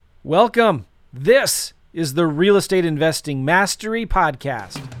Welcome. This is the Real Estate Investing Mastery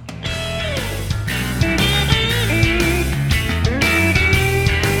Podcast.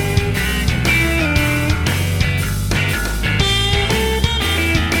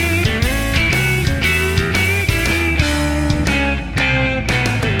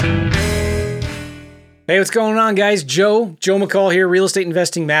 Hey, what's going on, guys? Joe McCall here, Real Estate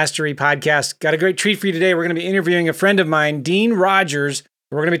Investing Mastery Podcast. Got a great treat for you today. We're going to be interviewing a friend of mine, Dean Rogers.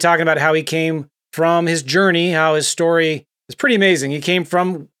 We're going to be talking about how he came from his journey, how his story is pretty amazing. He came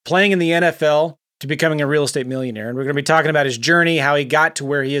from playing in the NFL to becoming a real estate millionaire. And we're going to be talking about his journey, how he got to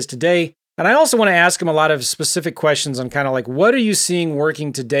where he is today. And I also want to ask him a lot of specific questions on kind of like, what are you seeing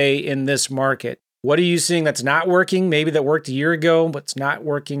working today in this market? What are you seeing that's not working? Maybe that worked a year ago, but it's not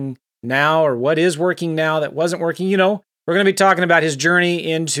working now, or what is working now that wasn't working? You know, we're going to be talking about his journey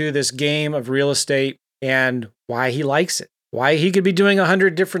into this game of real estate and why he likes it. Why he could be doing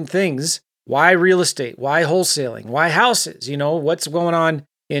 100 different things. Why real estate? Why wholesaling? Why houses? You know, what's going on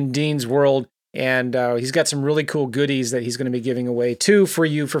in Dean's world? And he's got some really cool goodies that he's going to be giving away too for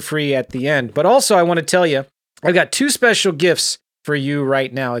you for free at the end. But also, I want to tell you, I've got two special gifts for you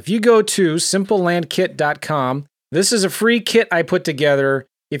right now. If you go to simplelandkit.com, this is a free kit I put together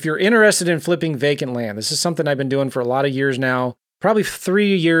if you're interested in flipping vacant land. This is something I've been doing for a lot of years now, probably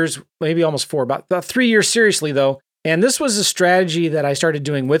 3 years, maybe almost 4, about 3 years seriously though. And this was a strategy that I started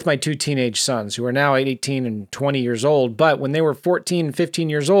doing with my two teenage sons, who are now 18 and 20 years old. But when they were 14 and 15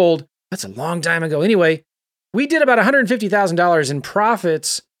 years old, that's a long time ago. Anyway, we did about $150,000 in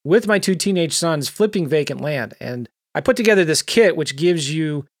profits with my two teenage sons flipping vacant land. And I put together this kit, which gives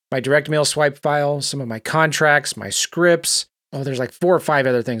you my direct mail swipe file, some of my contracts, my scripts. Oh, there's like 4 or 5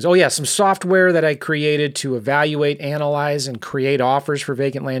 other things. Oh yeah, some software that I created to evaluate, analyze, and create offers for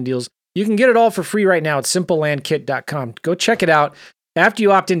vacant land deals. You can get it all for free right now at simplelandkit.com. Go check it out. After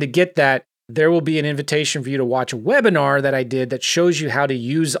you opt in to get that, there will be an invitation for you to watch a webinar that I did that shows you how to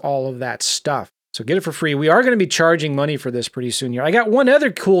use all of that stuff. So get it for free. We are going to be charging money for this pretty soon here. I got one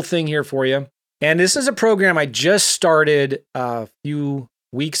other cool thing here for you. And this is a program I just started a few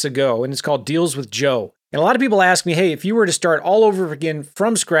weeks ago, and it's called Deals with Joe. And a lot of people ask me, hey, if you were to start all over again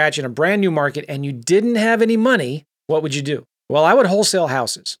from scratch in a brand new market and you didn't have any money, what would you do? Well, I would wholesale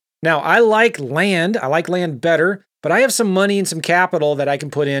houses. Now, I like land better, but I have some money and some capital that I can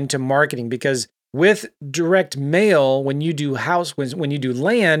put into marketing because with direct mail, when you do when you do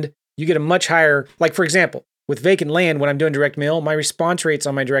land, you get a much higher, like for example, with vacant land, when I'm doing direct mail, my response rates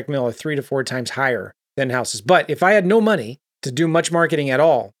on my direct mail are 3 to 4 times higher than houses. But if I had no money to do much marketing at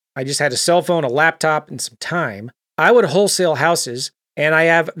all, I just had a cell phone, a laptop, and some time, I would wholesale houses. And I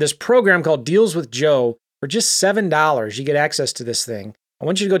have this program called Deals with Joe for just $7. You get access to this thing. I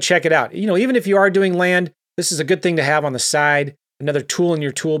want you to go check it out. You know, even if you are doing land, this is a good thing to have on the side, another tool in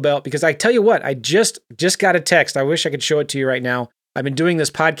your tool belt, because I tell you what, I just got a text. I wish I could show it to you right now. I've been doing this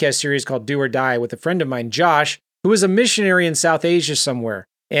podcast series called Do or Die with a friend of mine, Josh, who is a missionary in South Asia somewhere.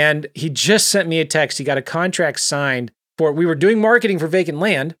 And he just sent me a text. He got a contract signed we were doing marketing for vacant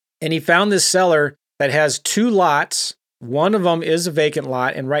land, and he found this seller that has 2 lots. One of them is a vacant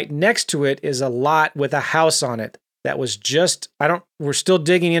lot, and right next to it is a lot with a house on it. That was we're still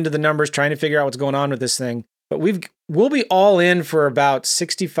digging into the numbers, trying to figure out what's going on with this thing. But we'll be all in for about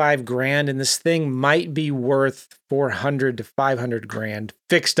 65 grand, and this thing might be worth 400 to 500 grand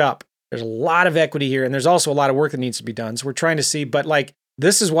fixed up. There's a lot of equity here, and there's also a lot of work that needs to be done. So we're trying to see, but like,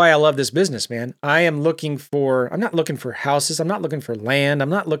 this is why I love this business, man. I'm not looking for houses. I'm not looking for land.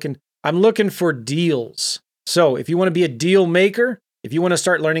 I'm looking for deals. So if you want to be a deal maker, if you want to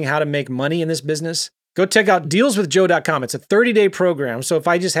start learning how to make money in this business, go check out dealswithjoe.com. It's a 30-day program. So if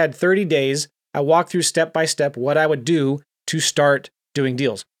I just had 30 days, I walk through step by step what I would do to start doing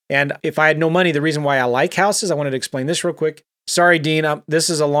deals. And if I had no money, the reason why I like houses, I wanted to explain this real quick. Sorry, Dean,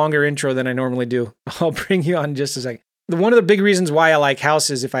 this is a longer intro than I normally do. I'll bring you on in just a second. One of the big reasons why I like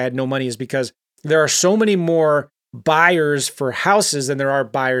houses if I had no money is because there are so many more buyers for houses than there are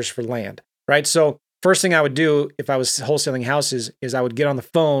buyers for land, right? So first thing I would do if I was wholesaling houses is I would get on the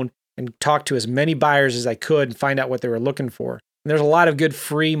phone and talk to as many buyers as I could and find out what they were looking for. And there's a lot of good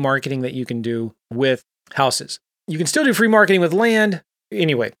free marketing that you can do with houses. You can still do free marketing with land.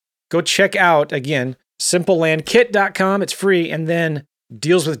 Anyway, go check out, again, simplelandkit.com. It's free. And then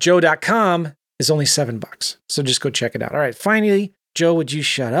dealswithjoe.com is only $7. So just go check it out. All right. Finally, Joe, would you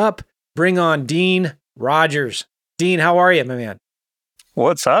shut up? Bring on Dean Rogers. Dean, how are you, my man?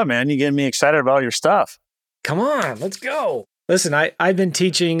 What's up, man? You getting me excited about all your stuff. Come on, let's go. Listen, I've been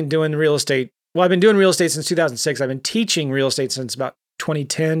teaching, doing real estate. Well, I've been doing real estate since 2006. I've been teaching real estate since about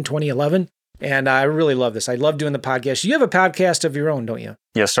 2010, 2011. And I really love this. I love doing the podcast. You have a podcast of your own, don't you?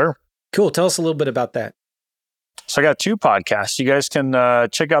 Yes, sir. Cool. Tell us a little bit about that. So I got 2 podcasts. You guys can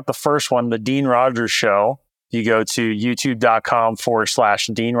check out the first one, The Dean Rogers Show. You go to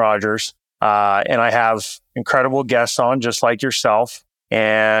youtube.com/Dean Rogers. And I have incredible guests on, just like yourself,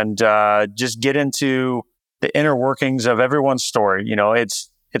 and just get into the inner workings of everyone's story. You know, it's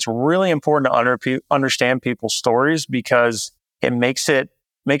really important to understand people's stories, because it makes it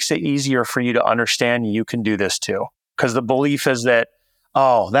easier for you to understand you can do this too. Because the belief is that,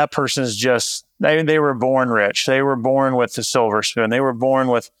 oh, that person's just, they were born rich. They were born with the silver spoon. They were born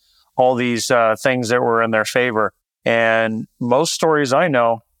with all these things that were in their favor. And most stories I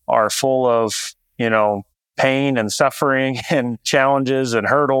know are full of, pain and suffering and challenges and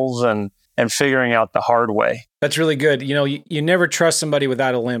hurdles and figuring out the hard way. That's really good. You never trust somebody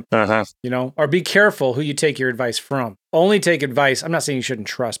without a limp, or be careful who you take your advice from. Only take advice. I'm not saying you shouldn't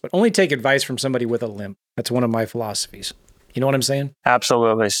trust, but only take advice from somebody with a limp. That's one of my philosophies. You know what I'm saying?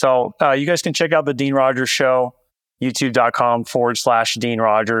 Absolutely. So you guys can check out the Dean Rogers Show, youtube.com/Dean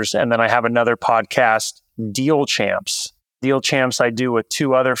Rogers. And then I have another podcast, Deal Champs. Deal Champs I do with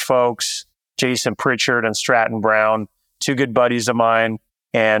 2 other folks, Jason Pritchard and Stratton Brown, 2 good buddies of mine.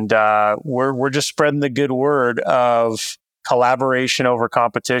 And we're just spreading the good word of collaboration over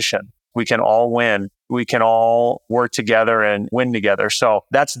competition. We can all win. We can all work together and win together. So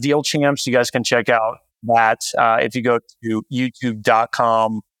that's Deal Champs. You guys can check out that if you go to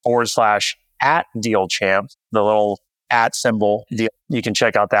youtube.com/@Deal Champs, the little @ symbol, you can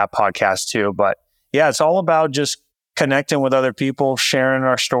check out that podcast too. But yeah, it's all about just connecting with other people, sharing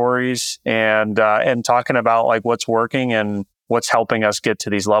our stories, and talking about like what's working and what's helping us get to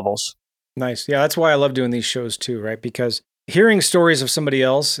these levels. Nice. Yeah, that's why I love doing these shows too, right? Because hearing stories of somebody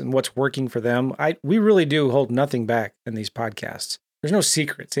else and what's working for them, we really do hold nothing back in these podcasts. There's no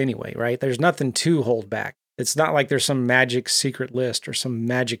secrets anyway, right? There's nothing to hold back. It's not like there's some magic secret list or some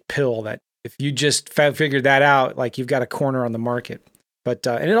magic pill that if you just figured that out, like you've got a corner on the market. But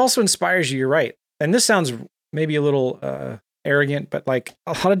and it also inspires you. You're right. And this sounds maybe a little arrogant, but like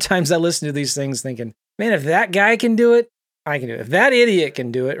a lot of times I listen to these things thinking, man, if that guy can do it, I can do it. If that idiot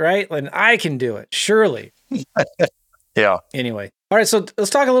can do it, right? Then I can do it. Surely. Yeah. Anyway. All right. So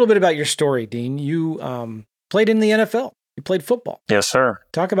let's talk a little bit about your story, Dean. You played in the NFL. You played football. Yes, sir.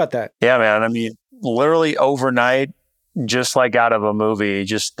 Talk about that. Yeah, man. I mean, literally overnight, just like out of a movie,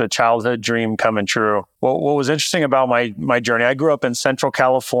 just the childhood dream coming true. What was interesting about my journey, I grew up in Central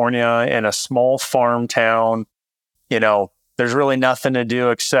California in a small farm town. There's really nothing to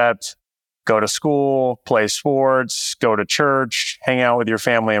do except go to school, play sports, go to church, hang out with your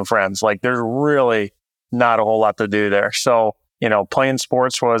family and friends. Like there's really not a whole lot to do there. So, playing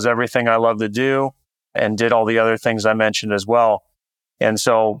sports was everything I loved to do, and did all the other things I mentioned as well. And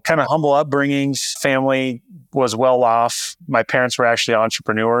so kind of humble upbringings, family was well off. My parents were actually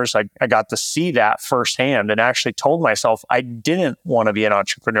entrepreneurs. I got to see that firsthand and actually told myself I didn't want to be an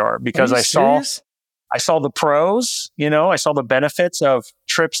entrepreneur because I saw the pros, I saw the benefits of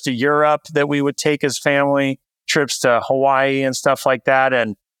trips to Europe that we would take as family, trips to Hawaii and stuff like that.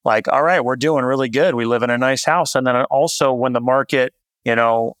 And like, all right, we're doing really good. We live in a nice house. And then also when the market,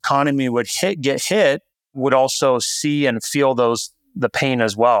 economy would get hit, would also see and feel the pain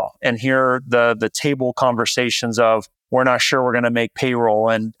as well. And hear the table conversations of, we're not sure we're going to make payroll.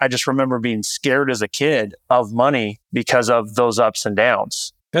 And I just remember being scared as a kid of money because of those ups and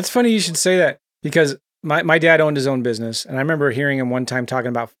downs. That's funny you should say that, because my dad owned his own business. And I remember hearing him one time talking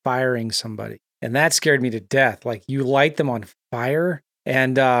about firing somebody. And that scared me to death. Like, you light them on fire?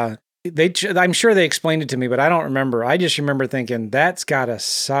 And I'm sure they explained it to me, but I don't remember. I just remember thinking, that's gotta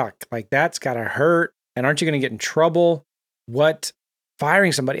suck. Like, that's gotta hurt. And aren't you going to get in trouble? What?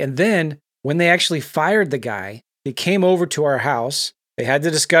 Firing somebody. And then when they actually fired the guy, they came over to our house. They had the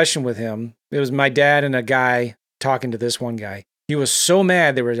discussion with him. It was my dad and a guy talking to this one guy. He was so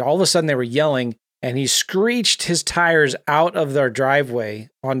mad. All of a sudden they were yelling, and he screeched his tires out of their driveway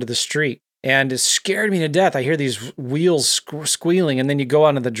onto the street. And it scared me to death. I hear these wheels squealing, and then you go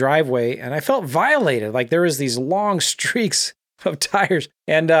onto the driveway, and I felt violated. Like there was these long streaks of tires.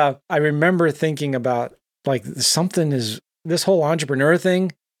 And I remember thinking about like this whole entrepreneur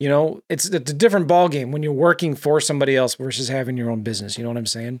thing, it's a different ballgame when you're working for somebody else versus having your own business. You know what I'm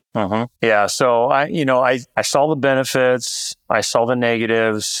saying? Uh-huh. Yeah. So I saw the benefits. I saw the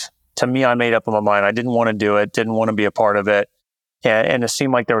negatives. To me, I made up in my mind. I didn't want to do it. Didn't want to be a part of it. And it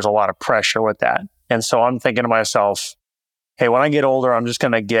seemed like there was a lot of pressure with that. And so I'm thinking to myself, hey, when I get older, I'm just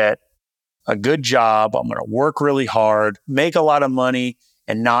going to get a good job. I'm going to work really hard, make a lot of money,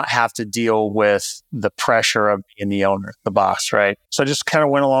 and not have to deal with the pressure of being the owner, the boss, right? So I just kind of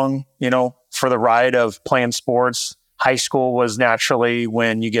went along, for the ride of playing sports. High school was naturally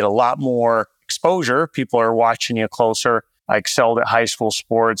when you get a lot more exposure. People are watching you closer. I excelled at high school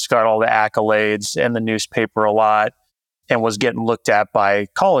sports, got all the accolades in the newspaper a lot, and was getting looked at by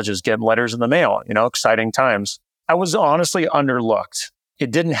colleges, getting letters in the mail, exciting times. I was honestly underlooked.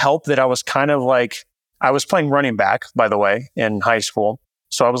 It didn't help that I was kind of like, I was playing running back, by the way, in high school.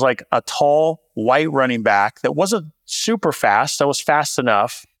 So I was like a tall, white running back that wasn't super fast. I was fast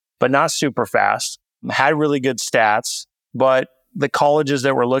enough, but not super fast. Had really good stats, but the colleges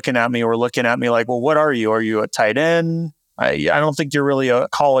that were looking at me like, well, what are you? Are you a tight end? I don't think you're really a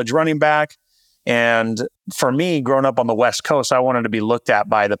college running back. And for me, growing up on the West Coast, I wanted to be looked at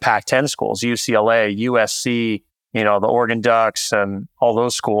by the Pac-10 schools, UCLA, USC, the Oregon Ducks and all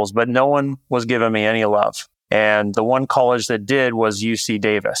those schools, but no one was giving me any love. And the one college that did was UC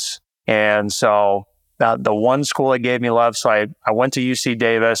Davis. And so the one school that gave me love, so I went to UC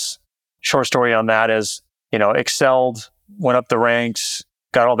Davis. Short story on that is, excelled, went up the ranks,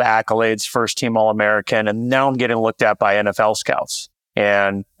 got all the accolades, first team All-American, and now I'm getting looked at by NFL scouts.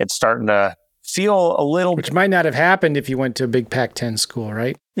 And it's starting to feel a little... Which might not have happened if you went to a big Pac-10 school,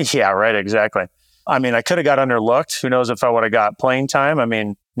 right? Yeah, right, exactly. I mean, I could have got underlooked. Who knows if I would have got playing time? I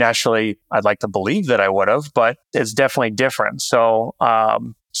mean, naturally, I'd like to believe that I would have, but it's definitely different. So I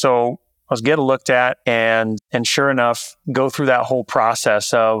was getting looked at and sure enough, go through that whole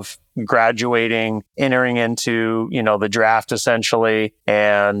process of graduating, entering into, the draft essentially,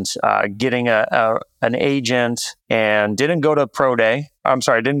 and getting an agent, and didn't go to pro day.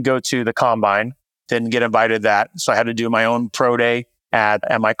 Didn't go to the combine, didn't get invited to that. So I had to do my own pro day at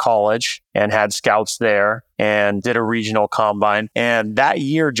my college and had scouts there and did a regional combine. And that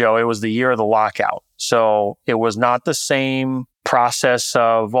year, Joe, it was the year of the lockout. So it was not the same process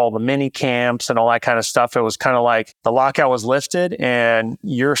of all the mini camps and all that kind of stuff. It was kind of like the lockout was lifted and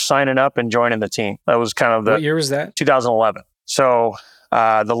you're signing up and joining the team. That was kind of What year was that? 2011. So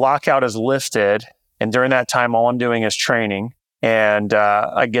the lockout is lifted. And during that time, all I'm doing is training. And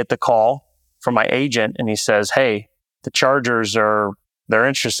I get the call from my agent and he says, hey, the Chargers they're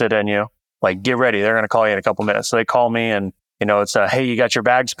interested in you. Like, get ready. They're going to call you in a couple minutes. So they call me and, it's a, hey, you got your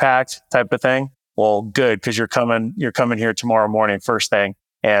bags packed type of thing. Well, good, because you're coming here tomorrow morning, first thing.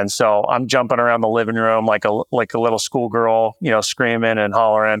 And so I'm jumping around the living room like a little schoolgirl, screaming and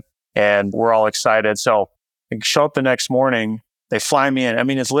hollering, and we're all excited. So I show up the next morning, they fly me in. I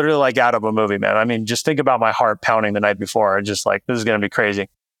mean, it's literally like out of a movie, man. I mean, just think about my heart pounding the night before. I'm just like, this is going to be crazy.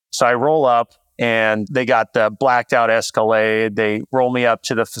 So I roll up and they got the blacked out Escalade. They roll me up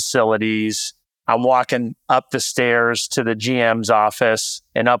to the facilities. I'm walking up the stairs to the GM's office,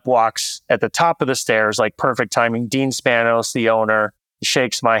 and up walks at the top of the stairs, like perfect timing, Dean Spanos, the owner. He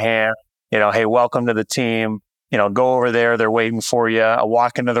shakes my hand, hey, welcome to the team. Go over there. They're waiting for you. I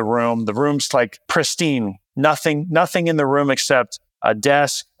walk into the room. The room's like pristine. Nothing in the room except a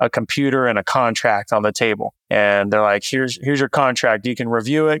desk, a computer, and a contract on the table. And they're like, here's your contract. You can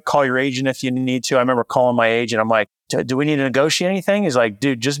review it, call your agent if you need to. I remember calling my agent. I'm like, do we need to negotiate anything? He's like,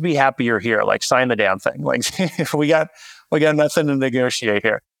 dude, just be happy you're here. Like, sign the damn thing. Like, we got nothing to negotiate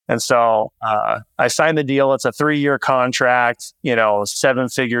here. And so I signed the deal. It's a 3-year contract,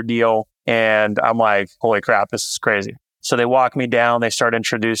 7-figure deal. And I'm like, holy crap, this is crazy. So they walk me down. They start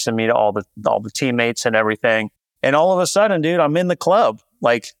introducing me to all the teammates and everything. And all of a sudden, dude, I'm in the club.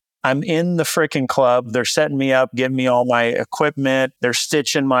 Like, I'm in the freaking club. They're setting me up, giving me all my equipment. They're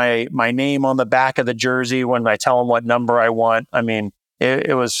stitching my name on the back of the jersey when I tell them what number I want. I mean,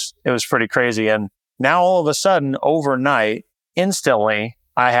 it was pretty crazy. And now all of a sudden, overnight, instantly,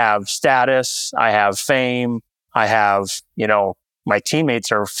 I have status, I have fame, I have, my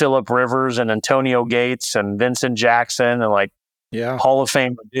teammates are Phillip Rivers and Antonio Gates and Vincent Jackson and Hall of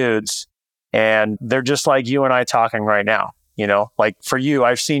Fame dudes. And they're just like you and I talking right now. Like for you,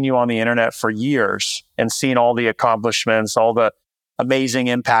 I've seen you on the internet for years and seen all the accomplishments, all the amazing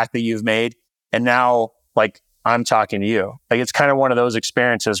impact that you've made. And now, I'm talking to you. It's kind of one of those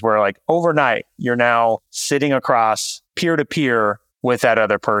experiences where overnight, you're now sitting across peer to peer with that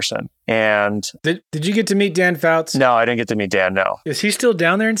other person. And did you get to meet Dan Fouts? No, I didn't get to meet Dan, no. Is he still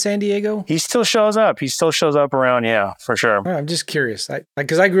down there in San Diego? He still shows up. He still shows up around, yeah, for sure. I'm just curious.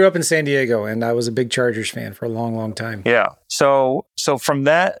 Because I grew up in San Diego and I was a big Chargers fan for a long, long time. Yeah. So from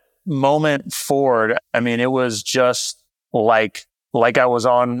that moment forward, I mean, it was just like I was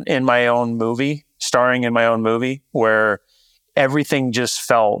in my own movie, starring in my own movie, where everything just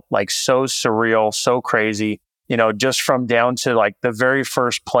felt so surreal, so crazy. Just from down to the very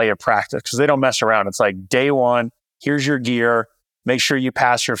first play of practice, because they don't mess around. It's day one, here's your gear, make sure you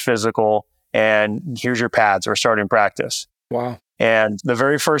pass your physical, and here's your pads. We're starting practice. Wow. And the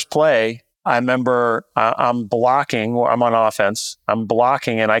very first play, I remember I'm blocking, I'm on offense, I'm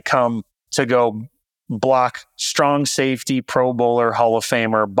blocking, and I come to go block strong safety, Pro Bowler, Hall of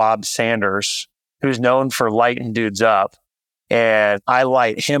Famer Bob Sanders, who's known for lighting dudes up. And I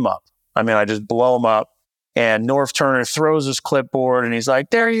light him up. I mean, I just blow him up. And North Turner throws his clipboard and he's like,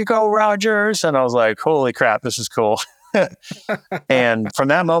 "There you go, Rodgers." And I was like, holy crap, this is cool. And from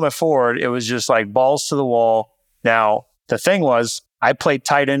that moment forward, it was just like balls to the wall. Now, the thing was, I played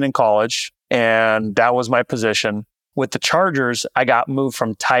tight end in college, and that was my position. With the Chargers, I got moved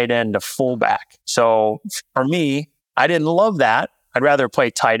from tight end to fullback. So for me, I didn't love that. I'd rather play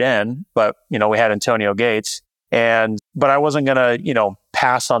tight end, but we had Antonio Gates, but I wasn't going to,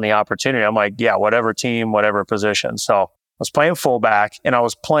 pass on the opportunity. I'm like, yeah, whatever team, whatever position. So I was playing fullback and I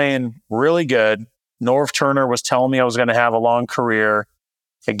was playing really good. North Turner was telling me I was going to have a long career.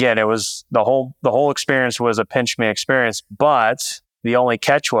 Again, it was the whole experience was a pinch me experience, but the only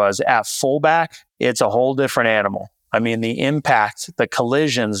catch was at fullback, it's a whole different animal. I mean, the impact, the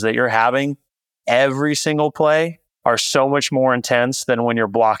collisions that you're having every single play are so much more intense than when you're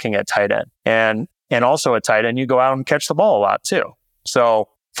blocking at tight end. And also at tight end, you go out and catch the ball a lot too. So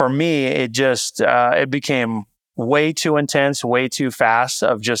for me, it just, it became way too intense, way too fast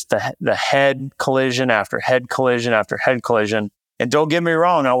of just the head collision after head collision after head collision. And don't get me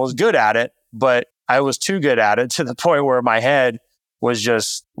wrong, I was good at it, but I was too good at it to the point where my head was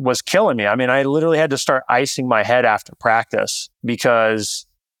killing me. I mean, I literally had to start icing my head after practice because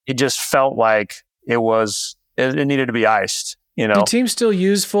it just felt like it needed to be iced, Do teams still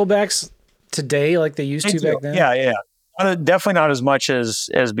use fullbacks today like they used to back then? Yeah. Definitely not as much as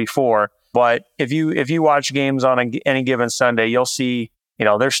before. But if you watch games on any given Sunday, you'll see,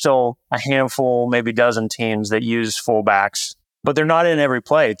 there's still a handful, maybe dozen teams that use fullbacks, but they're not in every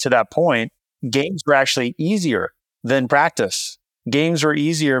play. To that point, games were actually easier than practice. Games were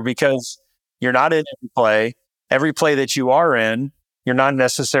easier because you're not in every play. Every play that you are in, you're not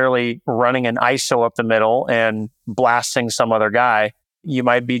necessarily running an ISO up the middle and blasting some other guy. You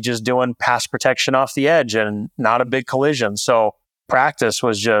might be just doing pass protection off the edge and not a big collision. So practice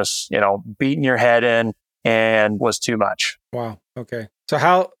was just, beating your head in and was too much. Wow. Okay.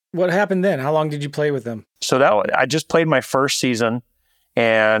 So what happened then? How long did you play with them? So I just played my first season.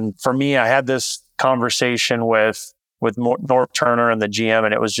 And for me, I had this conversation with North Turner and the GM,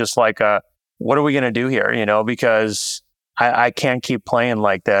 and it was just like, what are we going to do here? Because I can't keep playing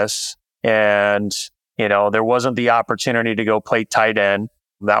like this. And, there wasn't the opportunity to go play tight end.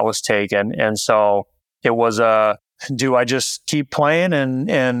 That was taken. And so it was do I just keep playing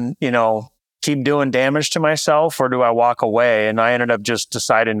and keep doing damage to myself, or do I walk away? And I ended up just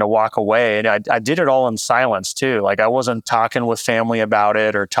deciding to walk away. And I did it all in silence too. Like I wasn't talking with family about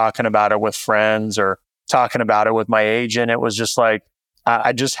it or talking about it with friends or talking about it with my agent. It was just like,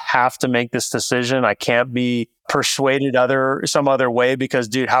 I just have to make this decision. I can't be persuaded some other way because,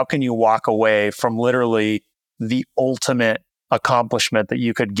 dude, how can you walk away from literally the ultimate accomplishment that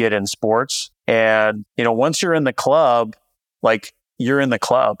you could get in sports? And, once you're in the club, like you're in the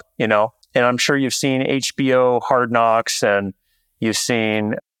club, and I'm sure you've seen HBO Hard Knocks and you've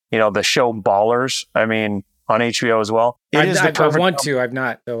seen, the show Ballers. I mean, on HBO as well. I want to. I've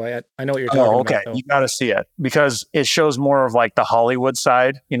not, though. I know what you're talking about. Okay. You got to see it because it shows more of like the Hollywood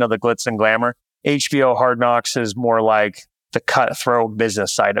side, the glitz and glamour. HBO Hard Knocks is more like the cutthroat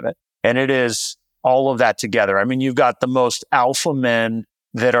business side of it. And it is all of that together. I mean, you've got the most alpha men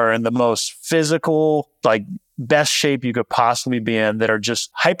that are in the most physical, like best shape you could possibly be in, that are just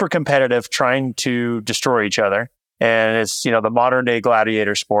hyper competitive, trying to destroy each other. And it's, the modern day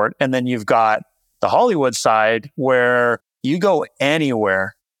gladiator sport. And then you've got the Hollywood side where you go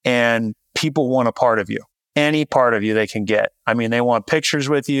anywhere and people want a part of you, any part of you they can get. I mean, they want pictures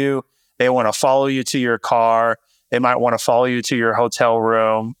with you. They want to follow you to your car. They might want to follow you to your hotel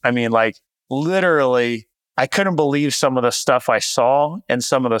room. I mean, like literally, I couldn't believe some of the stuff I saw and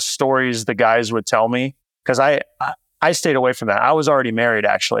some of the stories the guys would tell me because I stayed away from that. I was already married,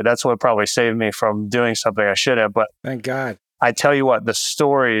 actually. That's what probably saved me from doing something I shouldn't. But thank God. I tell you what, the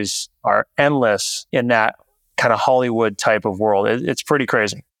stories are endless in that kind of Hollywood type of world. It's pretty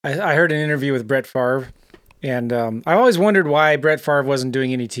crazy. I heard an interview with Brett Favre, and I always wondered why Brett Favre wasn't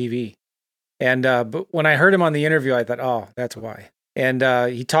doing any TV. And but when I heard him on the interview, I thought, oh, that's why. And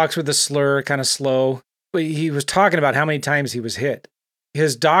he talks with a slur, kind of slow. But he was talking about how many times he was hit.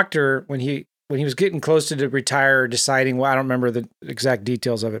 His doctor, when he was getting close to retire, deciding, well, I don't remember the exact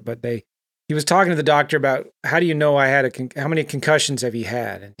details of it, but he was talking to the doctor about, how do you know how many concussions have you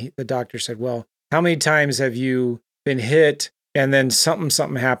had? And the doctor said, well, how many times have you been hit and then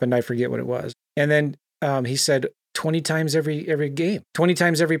something happened? I forget what it was. And then he said 20 times every game, 20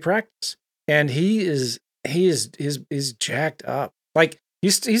 times every practice. and he's jacked up. Like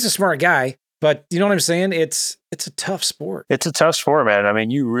he's a smart guy, but you know what I'm saying? It's a tough sport. It's a tough sport, man. I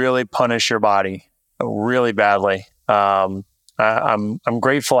mean, you really punish your body really badly. I'm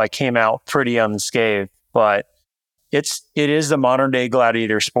grateful I came out pretty unscathed, but it is the modern day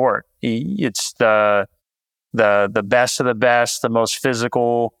gladiator sport. It's the best of the best, the most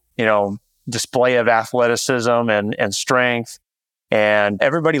physical, display of athleticism and strength, and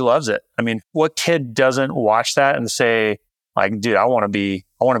everybody loves it. I mean, what kid doesn't watch that and say, like, dude, I want to be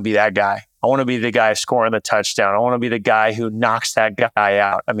that guy. I want to be the guy scoring the touchdown. I want to be the guy who knocks that guy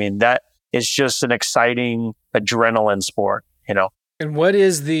out. I mean, that is just an exciting adrenaline sport, And what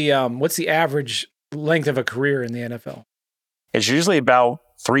is what's the average length of a career in the NFL? It's usually about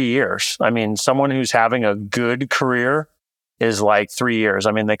 3 years. I mean, someone who's having a good career is like 3 years.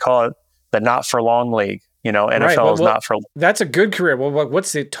 I mean, they call it the not for long league. NFL is not for. That's a good career. Well,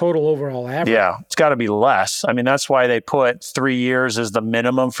 what's the total overall average? Yeah, it's got to be less. I mean, that's why they put 3 years as the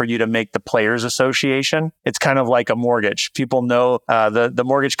minimum for you to make the Players Association. It's kind of like a mortgage. People know, the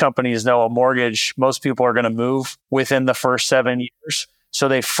mortgage companies know a mortgage, most people are going to move within the first 7 years. So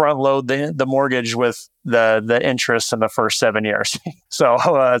they front load the mortgage with the interest in the first 7 years. So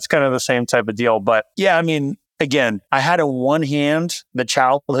it's kind of the same type of deal. But yeah, I mean, again, I had in one hand the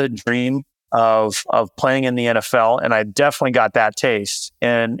childhood dream of playing in the NFL, and I definitely got that taste.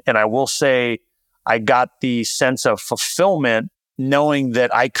 And I will say I got the sense of fulfillment knowing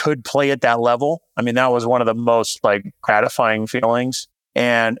that I could play at that level. I mean, that was one of the most gratifying feelings.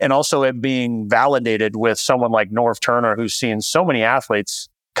 And also it being validated with someone like Norv Turner, who's seen so many athletes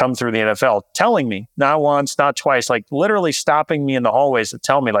come through the NFL, telling me, not once, not twice, literally stopping me in the hallways to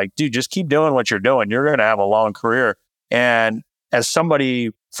tell me, dude, just keep doing what you're doing. You're going to have a long career. And as somebody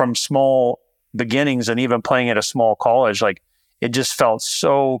from small beginnings and even playing at a small college, it just felt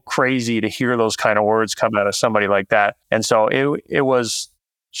so crazy to hear those kind of words come out of somebody like that. And so it was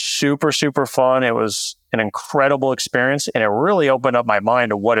super, super fun. It was an incredible experience, and it really opened up my mind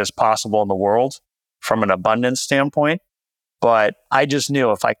to what is possible in the world from an abundance standpoint. But I just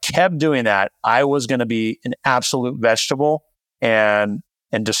knew if I kept doing that, I was going to be an absolute vegetable and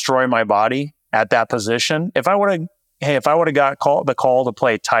destroy my body at that position. If I would have got the call to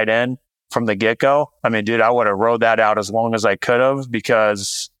play tight end from the get-go, I mean, dude, I would have rode that out as long as I could have,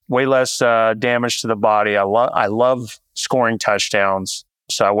 because way less damage to the body. I love scoring touchdowns.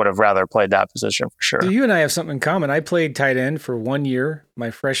 So I would have rather played that position for sure. So you and I have something in common. I played tight end for 1 year, my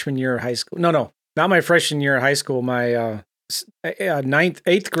freshman year of high school. No, not my freshman year of high school. My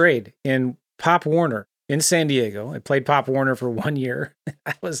 8th grade in Pop Warner in San Diego. I played Pop Warner for 1 year.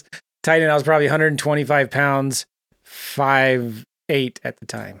 I was tight end. I was probably 125 pounds, 5'8" at the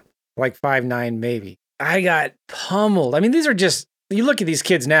time, 5'9" maybe. I got pummeled. I mean, these are just, you look at these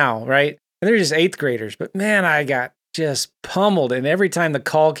kids now, right? And they're just 8th graders, but man, I got just pummeled. And every time the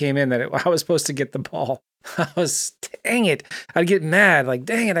call came in that I was supposed to get the ball, dang it, I'd get mad.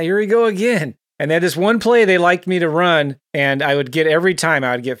 Dang it, here we go again. And they had this one play they liked me to run, and I would get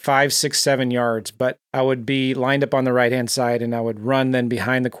 5, 6, 7 yards, but I would be lined up on the right-hand side, and I would run then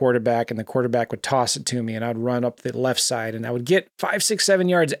behind the quarterback, and the quarterback would toss it to me, and I'd run up the left side, and I would get 5, 6, 7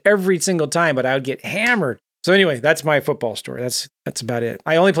 yards every single time, but I would get hammered. So anyway, that's my football story. That's about it.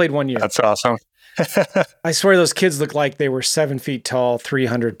 I only played 1 year. That's awesome. I swear those kids look like they were 7 feet tall,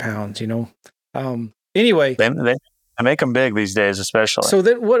 300 pounds, Anyway. They make them big these days, especially. So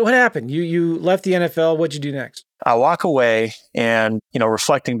what happened? You left the NFL. What'd you do next? I walk away and,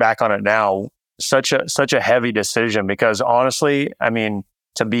 reflecting back on it now, such a heavy decision, because honestly, I mean,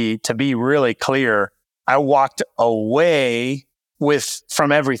 to be really clear, I walked away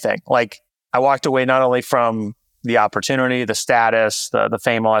from everything. I walked away not only from the opportunity, the status, the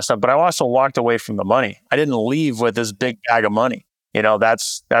fame, all that stuff, but I also walked away from the money. I didn't leave with this big bag of money.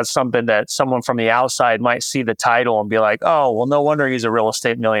 That's something that someone from the outside might see the title and be like, oh, well, no wonder he's a real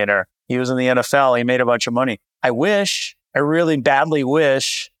estate millionaire. He was in the NFL. He made a bunch of money. I really badly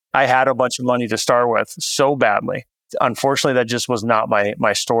wish I had a bunch of money to start with, so badly. Unfortunately, that just was not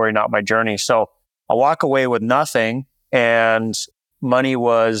my story, not my journey. So I walk away with nothing, and money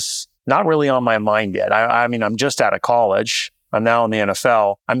was not really on my mind yet. I mean, I'm just out of college. I'm now in the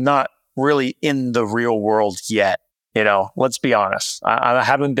NFL. I'm not really in the real world yet. Let's be honest. I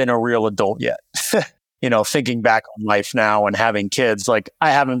haven't been a real adult yet. Thinking back on life now and having kids, I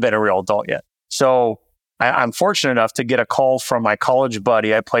haven't been a real adult yet. So I'm fortunate enough to get a call from my college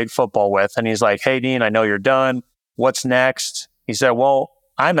buddy I played football with. And he's like, hey, Dean, I know you're done. What's next? He said, well,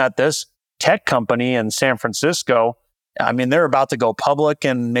 I'm at this tech company in San Francisco. I mean, they're about to go public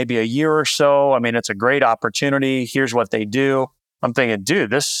in maybe a year or so. I mean, it's a great opportunity. Here's what they do. I'm thinking, dude,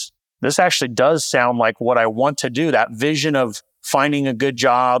 this this actually does sound like what I want to do. That vision of finding a good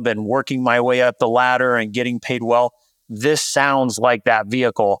job and working my way up the ladder and getting paid well. This sounds like that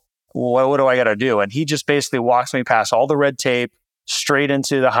vehicle. What do I got to do? And he just basically walks me past all the red tape, straight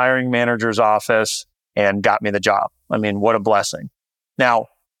into the hiring manager's office, and got me the job. I mean, what a blessing. Now,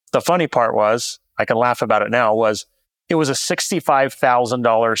 the funny part was, I can laugh about it now, was it was a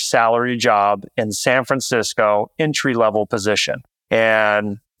 $65,000 salary job in San Francisco, entry-level position.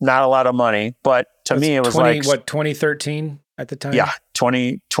 And not a lot of money, but to me, it was 2013 at the time? Yeah,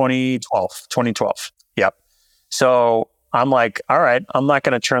 2012. Yep. So I'm like, all right, I'm not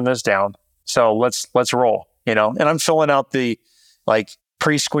going to turn this down. So let's roll, and I'm filling out the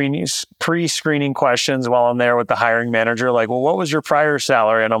pre-screening questions while I'm there with the hiring manager. Like, well, what was your prior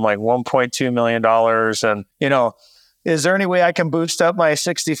salary? And I'm like, $1.2 million. And, is there any way I can boost up my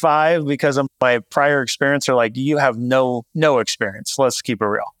 65 because of my prior experience? Or like, you have no experience. Let's keep it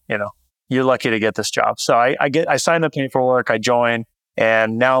real. You're lucky to get this job. So I signed the paperwork, I joined,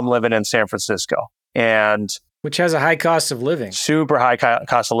 and now I'm living in San Francisco. And which has a high cost of living. Super high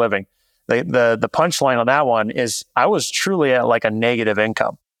cost of living. The punchline on that one is I was truly at like a negative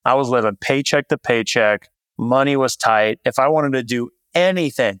income. I was living paycheck to paycheck. Money was tight. If I wanted to do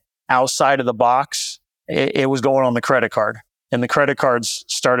anything outside of the box, it was going on the credit card. And the credit cards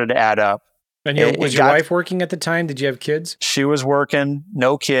started to add up. And was your wife working at the time? Did you have kids? She was working,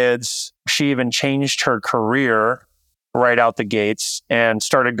 no kids. She even changed her career right out the gates and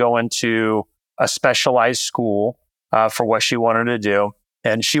started going to a specialized school for what she wanted to do.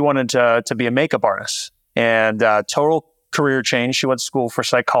 And she wanted to be a makeup artist. And total career change. She went to school for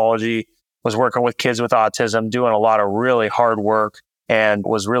psychology, was working with kids with autism, doing a lot of really hard work, and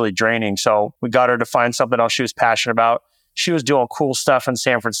was really draining. So we got her to find something else she was passionate about. She was doing cool stuff in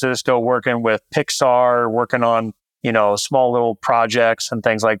San Francisco, working with Pixar, working on, small little projects and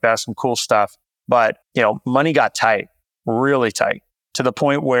things like that, some cool stuff. But, money got tight, really tight, to the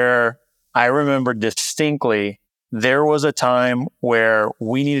point where I remember distinctly there was a time where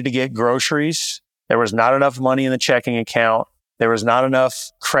we needed to get groceries. There was not enough money in the checking account. There was not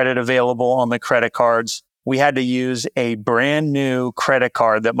enough credit available on the credit cards. We had to use a brand new credit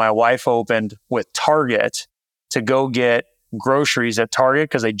card that my wife opened with Target to go get groceries at Target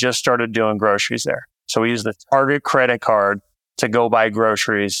because they just started doing groceries there. So we used the Target credit card to go buy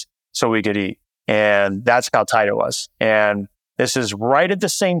groceries so we could eat. And that's how tight it was. And this is right at the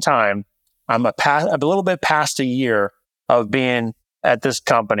same time. I'm a little bit past a year of being at this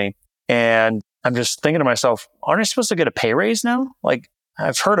company. And I'm just thinking to myself, aren't I supposed to get a pay raise now? Like,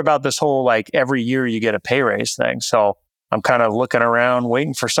 I've heard about this whole, every year you get a pay raise thing. So I'm kind of looking around,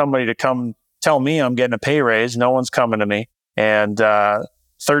 waiting for somebody to come tell me I'm getting a pay raise. No one's coming to me. And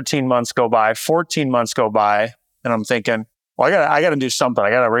 13 months go by, 14 months go by, and I'm thinking, well, I got to do something.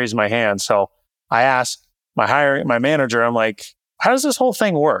 I got to raise my hand. So I asked my manager, I'm like, how does this whole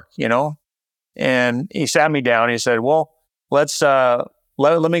thing work? And he sat me down. He said, well, let's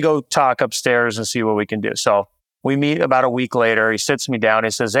let me go talk upstairs and see what we can do. So we meet about a week later. He sits me down.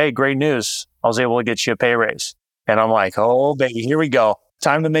 He says, hey, great news. I was able to get you a pay raise. And I'm like, oh, baby, here we go.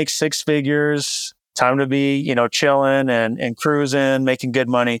 Time to make six figures. Time to be, chilling and cruising, making good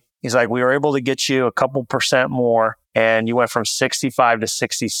money. He's like, we were able to get you a couple % more. And you went from 65 to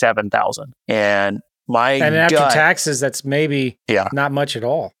 67,000. And after taxes, that's maybe not much at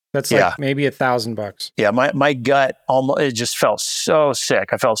all. That's maybe $1,000. Yeah. My gut it just felt so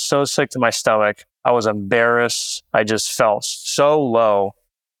sick. I felt so sick to my stomach. I was embarrassed. I just felt so low,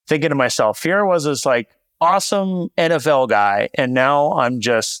 thinking to myself, here I was this awesome NFL guy. And now I'm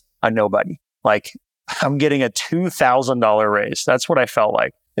just a nobody. I'm getting a $2,000 raise. That's what I felt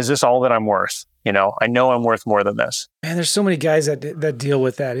like. Is this all that I'm worth? I know I'm worth more than this. Man, there's so many guys that deal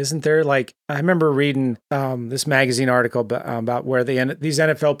with that, isn't there? I remember reading this magazine article about where these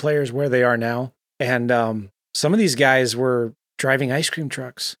NFL players, where they are now. And some of these guys were driving ice cream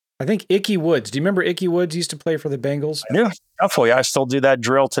trucks. I think Ickey Woods. Do you remember Ickey Woods used to play for the Bengals? Yeah, definitely. I still do that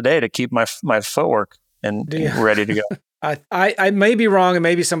drill today to keep my footwork and ready to go. I may be wrong, and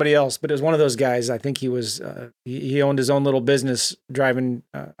maybe somebody else, but it was one of those guys. I think he was he owned his own little business driving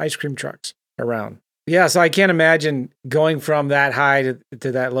ice cream trucks around. Yeah, so I can't imagine going from that high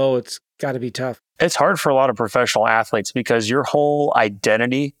to that low. It's got to be tough. It's hard for a lot of professional athletes because your whole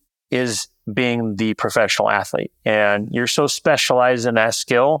identity is being the professional athlete, and you're so specialized in that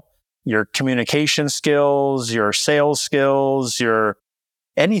skill. Your communication skills, your sales skills, your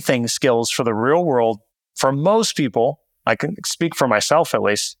anything skills for the real world. For most people, I can speak for myself at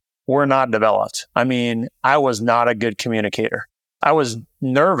least, were not developed. I mean, I was not a good communicator. I was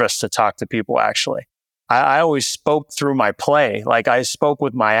nervous to talk to people, actually. I always spoke through my play. Like I spoke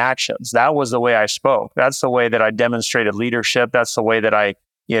with my actions. That was the way I spoke. That's the way that I demonstrated leadership. That's the way that I,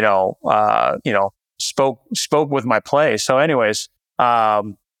 spoke with my play. So anyways, I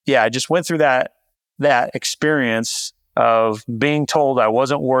just went through that experience of being told I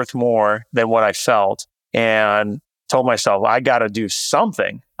wasn't worth more than what I felt, and told myself, I got to do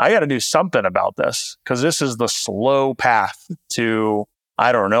something. I got to do something about this, because this is the slow path to,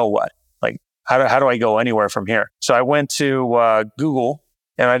 I don't know what. Like, how do I go anywhere from here? So I went to Google,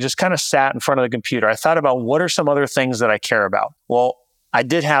 and I just kind of sat in front of the computer. I thought about, what are some other things that I care about? Well, I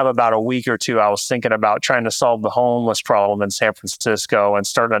did have about a week or two, I was thinking about trying to solve the homeless problem in San Francisco and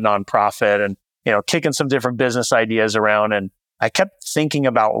starting a nonprofit and, kicking some different business ideas around. And I kept thinking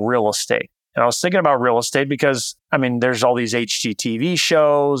about real estate. And I was thinking about real estate because, there's all these HGTV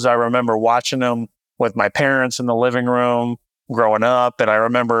shows. I remember watching them with my parents in the living room growing up. And I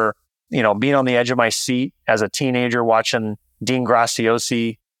remember, being on the edge of my seat as a teenager watching Dean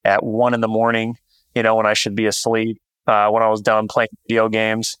Graciosi at 1 a.m, when I should be asleep, when I was done playing video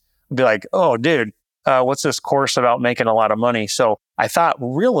games. I'd be like, oh, dude, what's this course about making a lot of money? So I thought,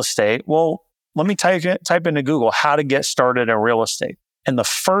 real estate, well, let me type into Google how to get started in real estate. And the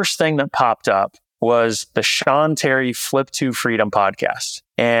first thing that popped up was the Sean Terry Flip to Freedom podcast.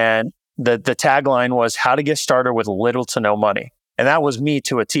 And the tagline was how to get started with little to no money. And that was me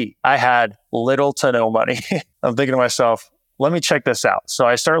to a T. I had little to no money. I'm thinking to myself, let me check this out. So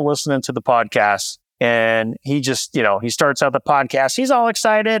I started listening to the podcast, and he just, he starts out the podcast. He's all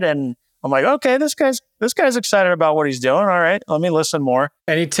excited, and I'm like, okay, this guy's excited about what he's doing. All right, let me listen more.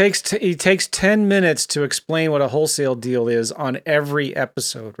 And he takes 10 minutes to explain what a wholesale deal is on every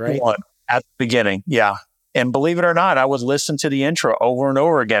episode, right? One at the beginning, yeah. And believe it or not, I would listen to the intro over and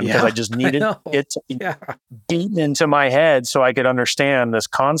over again because I just needed it to be beaten into my head so I could understand this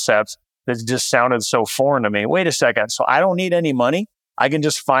concept that just sounded so foreign to me. Wait a second, so I don't need any money? I can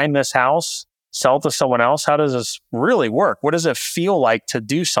just find this house, sell it to someone else? How does this really work? What does it feel like to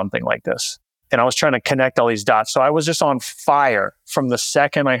do something like this? And I was trying to connect all these dots. So I was just on fire from the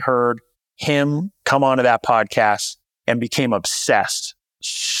second I heard him come onto that podcast and became obsessed.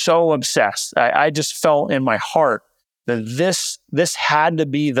 So obsessed. I just felt in my heart that this had to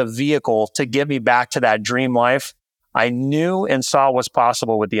be the vehicle to get me back to that dream life I knew and saw was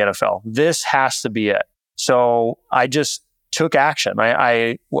possible with the NFL. This has to be it. So I just took action.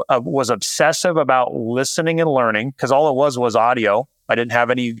 I was obsessive about listening and learning because all it was audio. I didn't have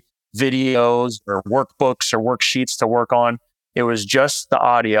any videos or workbooks or worksheets to work on. It was just the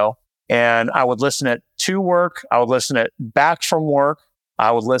audio. And I would listen it to work. I would listen it back from work.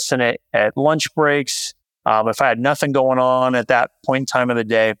 I would listen it at lunch breaks. If I had nothing going on at that point in time of the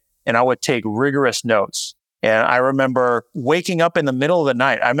day, and I would take rigorous notes. And I remember waking up in the middle of the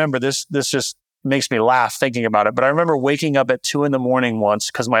night. I remember this just makes me laugh thinking about it. But I remember waking up at 2 a.m.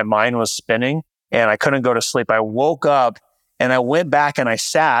 once because my mind was spinning and I couldn't go to sleep. I woke up and I went back and I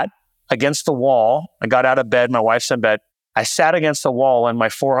sat against the wall. I got out of bed. My wife's in bed. I sat against the wall in my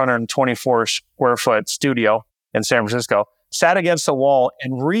 424 square foot studio in San Francisco, sat against the wall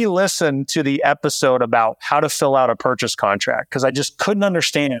and re-listened to the episode about how to fill out a purchase contract because I just couldn't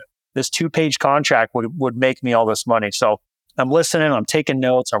understand this 2-page contract would make me all this money. So I'm listening, I'm taking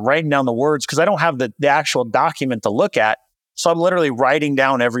notes, I'm writing down the words because I don't have the actual document to look at. So I'm literally writing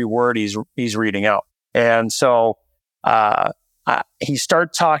down every word he's reading out. And so he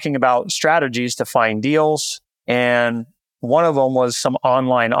started talking about strategies to find deals. And one of them was some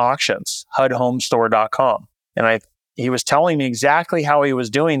online auctions, HUDhomestore.com. And he was telling me exactly how he was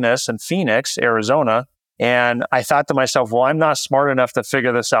doing this in Phoenix, Arizona. And I thought to myself, well, I'm not smart enough to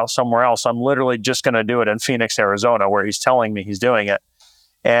figure this out somewhere else. I'm literally just going to do it in Phoenix, Arizona, where he's telling me he's doing it.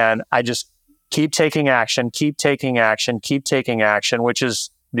 And I just keep taking action, which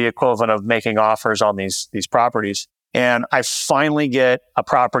is the equivalent of making offers on these properties. And I finally get a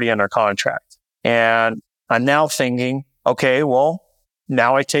property under contract. And I'm now thinking, okay, well,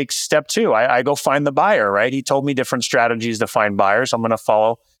 now I take step 2. I go find the buyer, right? He told me different strategies to find buyers. I'm going to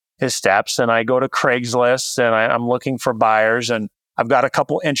follow his steps. And I go to Craigslist and I'm looking for buyers. And I've got a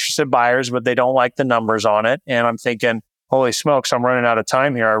couple interested buyers, but they don't like the numbers on it. And I'm thinking, holy smokes, I'm running out of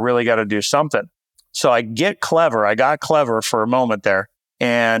time here. I really got to do something. So I get clever. I got clever for a moment there.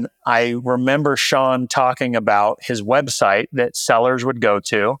 And I remember Sean talking about his website that sellers would go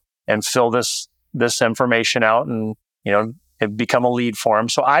to and fill this information out and, it become a lead for him.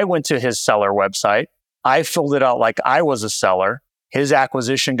 So I went to his seller website. I filled it out like I was a seller. His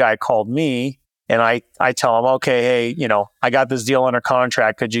acquisition guy called me and I tell him, okay, hey, I got this deal under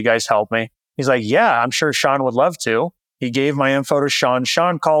contract. Could you guys help me? He's like, yeah, I'm sure Sean would love to. He gave my info to Sean.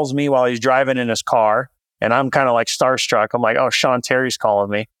 Sean calls me while he's driving in his car And I'm kind of like starstruck. I'm like, oh, Sean Terry's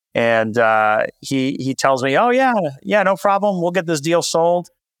calling me. And he tells me, oh, yeah, no problem. We'll get this deal sold.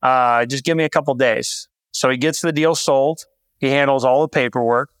 Just give me a couple days. So he gets the deal sold. He handles all the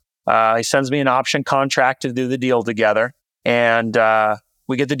paperwork. He sends me an option contract to do the deal together. And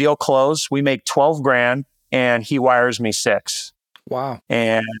we get the deal closed. We make 12 grand and he wires me 6. Wow.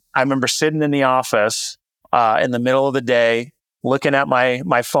 And I remember sitting in the office in the middle of the day, looking at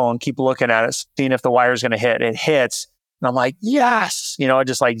my phone, keep looking at it, seeing if the wire's going to hit. It hits. And I'm like, yes, I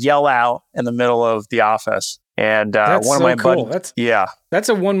just like yell out in the middle of the office. And that's one so of my cool. buddies, That's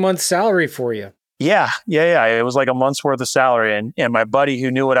a 1 month salary for you. Yeah. It was like a month's worth of salary. And my buddy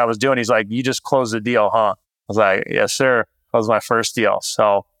who knew what I was doing, he's like, you just closed the deal, huh? I was like, yes, sir. That was my first deal.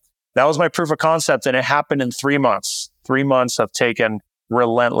 So that was my proof of concept. And it happened in 3 months, 3 months of taking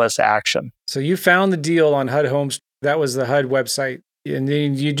relentless action. So you found the deal on HUD Homes. That was the HUD website. And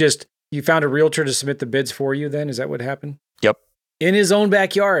then you found a realtor to submit the bids for you then? Is that what happened? Yep. In his own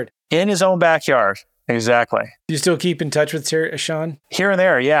backyard? In his own backyard. Exactly. Do you still keep in touch with Sean? Here and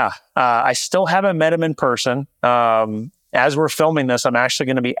there, yeah. I still haven't met him in person. As we're filming this, I'm actually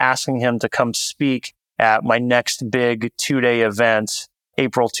going to be asking him to come speak at my next big 2-day event,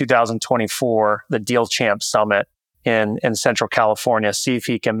 April 2024, the Deal Champ Summit in Central California, see if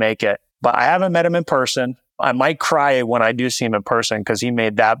he can make it. But I haven't met him in person. I might cry when I do see him in person because he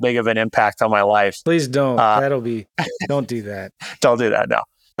made that big of an impact on my life. Please don't. Don't do that. Don't do that, no.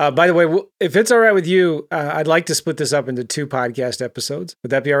 By the way, if it's all right with you, I'd like to split this up into 2 podcast episodes. Would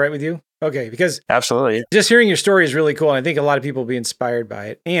that be all right with you? Okay, because absolutely, just hearing your story is really cool. And I think a lot of people will be inspired by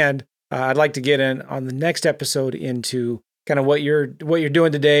it. And I'd like to get in on the next episode into kind of what you're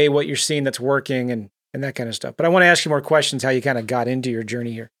doing today, what you're seeing that's working, and that kind of stuff. But I want to ask you more questions, how you kind of got into your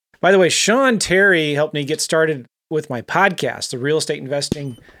journey here. By the way, Sean Terry helped me get started with my podcast, the Real Estate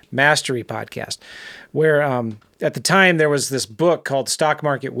Investing Mastery Podcast, where at the time there was this book called Stock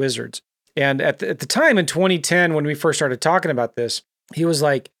Market Wizards. And at the time in 2010, when we first started talking about this, he was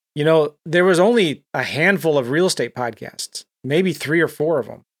like, there was only a handful of real estate podcasts, maybe 3 or 4 of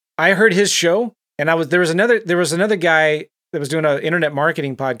them. I heard his show, and there was another guy that was doing an internet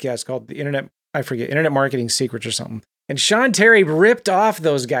marketing podcast called Internet Marketing Secrets or something. And Sean Terry ripped off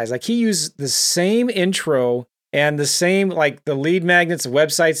those guys. Like, he used the same intro and the same, like, the lead magnets, the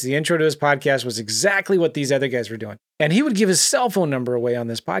websites, the intro to his podcast was exactly what these other guys were doing. And he would give his cell phone number away on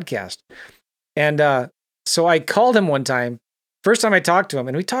this podcast. And so I called him one time, first time I talked to him,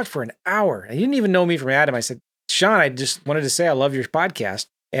 and we talked for an hour. He didn't even know me from Adam. I said, Sean, I just wanted to say I love your podcast,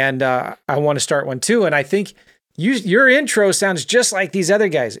 and I want to start one too. And I think your intro sounds just like these other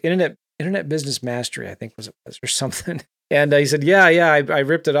guys, Internet Business Mastery, I think was or something. And he said, yeah, I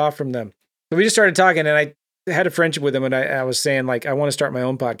ripped it off from them. So we just started talking, and I had a friendship with him, and I was saying, like, I want to start my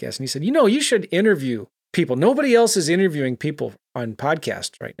own podcast. And he said, you should interview people. Nobody else is interviewing people on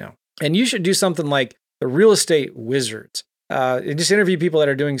podcasts right now. And you should do something like the Real Estate Wizards. And just interview people that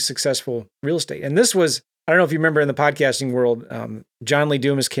are doing successful real estate. And this was, I don't know if you remember in the podcasting world, John Lee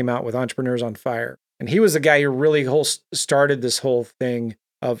Dumas came out with Entrepreneurs on Fire. And he was the guy who really started this whole thing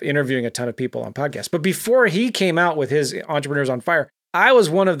of interviewing a ton of people on podcasts. But before he came out with his Entrepreneurs on Fire, I was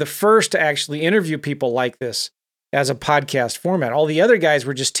one of the first to actually interview people like this as a podcast format. All the other guys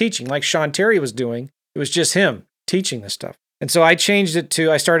were just teaching, like Sean Terry was doing. It was just him teaching this stuff. And so I changed it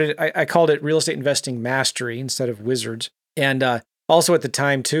to, I called it Real Estate Investing Mastery instead of Wizards. And also at the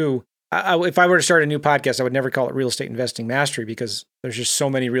time too, if I were to start a new podcast, I would never call it Real Estate Investing Mastery because there's just so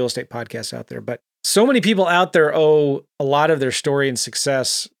many real estate podcasts out there. But so many people out there owe a lot of their story and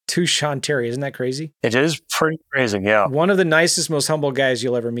success to Sean Terry. Isn't that crazy? It is pretty crazy, yeah. One of the nicest, most humble guys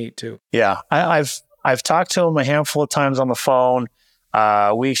you'll ever meet too. Yeah, I've talked to him a handful of times on the phone.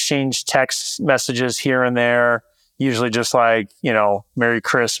 We exchanged text messages here and there, usually just like, Merry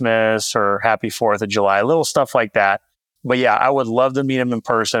Christmas or Happy 4th of July, little stuff like that. But yeah, I would love to meet him in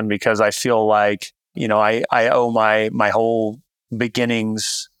person because I feel like, I owe my whole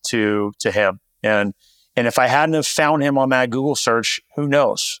beginnings to him. And if I hadn't have found him on that Google search, who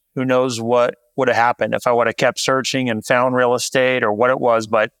knows? Who knows what would have happened if I would have kept searching and found real estate or what it was.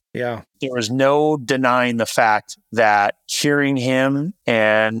 But yeah, there was no denying the fact that hearing him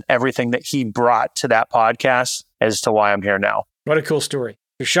and everything that he brought to that podcast as to why I'm here now. What a cool story.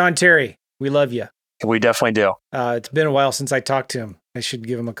 So Sean Terry, we love you. We definitely do. It's been a while since I talked to him. I should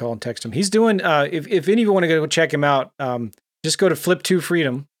give him a call and text him. He's doing, if any of you want to go check him out, just go to Flip 2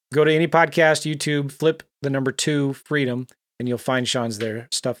 Freedom. Go to any podcast, YouTube, flip the number 2 Freedom, and you'll find Sean's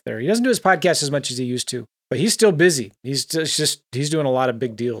stuff there. He doesn't do his podcast as much as he used to, but he's still busy. He's doing a lot of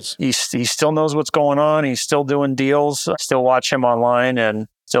big deals. He still knows what's going on. He's still doing deals. I still watch him online and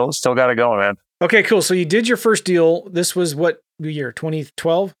still got it going, man. Okay, cool. So you did your first deal. This was what year?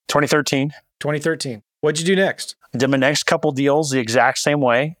 2012? 2013. 2013. What'd you do next? I did my next couple deals the exact same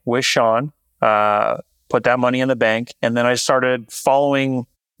way with Sean, put that money in the bank. And then I started following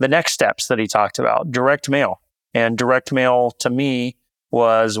the next steps that he talked about, direct mail. And direct mail to me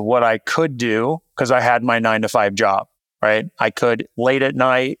was what I could do because I had my 9-to-5 job, right? I could late at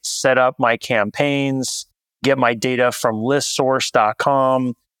night set up my campaigns, get my data from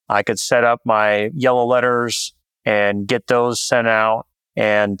listsource.com. I could set up my yellow letters and get those sent out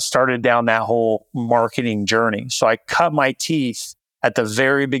and started down that whole marketing journey. So I cut my teeth at the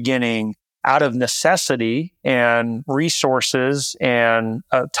very beginning out of necessity and resources and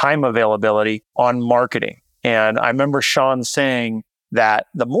time availability on marketing. And I remember Sean saying that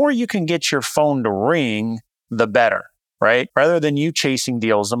the more you can get your phone to ring, the better, right? Rather than you chasing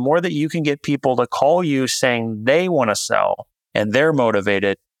deals, the more that you can get people to call you saying they want to sell and they're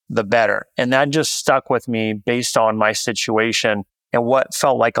motivated, the better. And that just stuck with me based on my situation and what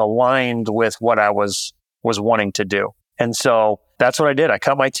felt like aligned with what I was wanting to do. And so that's what I did. I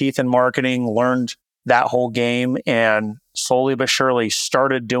cut my teeth in marketing, learned that whole game, and slowly but surely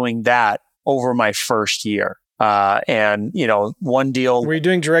started doing that over my first year. And, one deal. Were you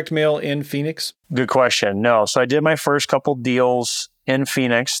doing direct mail in Phoenix? Good question. No. So I did my first couple deals in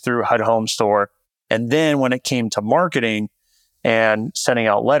Phoenix through HUD Home Store. And then when it came to marketing and sending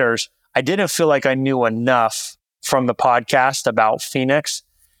out letters, I didn't feel like I knew enough from the podcast about Phoenix.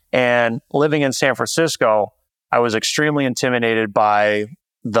 And living in San Francisco, I was extremely intimidated by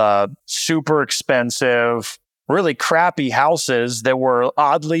the super expensive, really crappy houses that were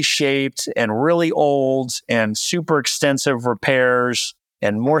oddly shaped and really old and super extensive repairs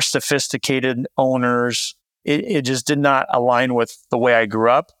and more sophisticated owners. It just did not align with the way I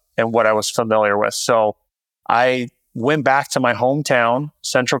grew up and what I was familiar with. So I went back to my hometown,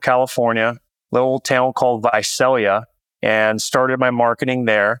 Central California, little town called Visalia, and started my marketing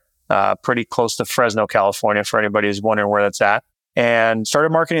there, pretty close to Fresno, California, for anybody who's wondering where that's at, and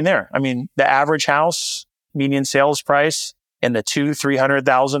started marketing there. I mean, the average house, median sales price in the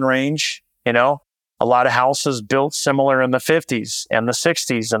 $200,000-300,000 range, a lot of houses built similar in the 50s and the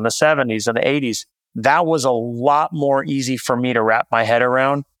 60s and the 70s and the 80s. That was a lot more easy for me to wrap my head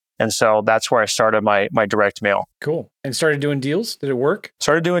around. And so that's where I started my direct mail. Cool. And started doing deals? Did it work?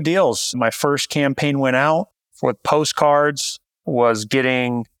 Started doing deals. My first campaign went out with postcards, was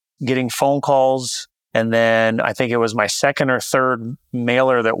getting phone calls. And then I think it was my second or third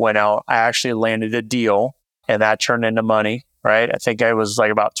mailer that went out. I actually landed a deal and that turned into money, right? I think it was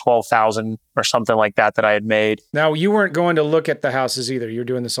like about $12,000 or something like that I had made. Now, you weren't going to look at the houses either. You're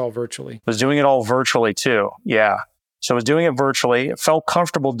doing this all virtually. I was doing it all virtually too. Yeah. So I was doing it virtually. It felt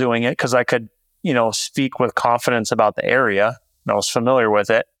comfortable doing it because I could, speak with confidence about the area and I was familiar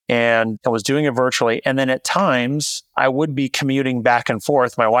with it. And I was doing it virtually. And then at times I would be commuting back and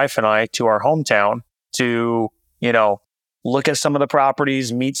forth, my wife and I, to our hometown to, look at some of the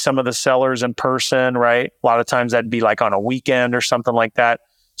properties, meet some of the sellers in person, right? A lot of times that'd be like on a weekend or something like that.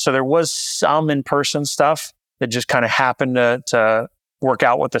 So there was some in-person stuff that just kind of happened to work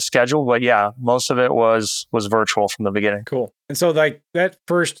out with the schedule. But yeah, most of it was virtual from the beginning. Cool. And so like that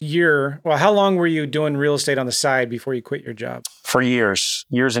first year, well, how long were you doing real estate on the side before you quit your job? For years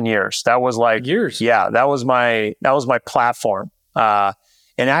and years. That was like years. Yeah, that was my platform. And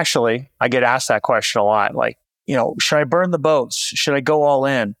actually, I get asked that question a lot. Like, should I burn the boats? Should I go all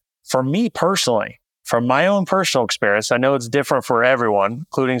in? For me personally, from my own personal experience, I know it's different for everyone,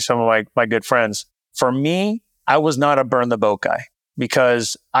 including some of my good friends. For me, I was not a burn the boat guy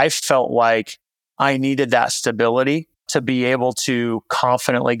because I felt like I needed that stability to be able to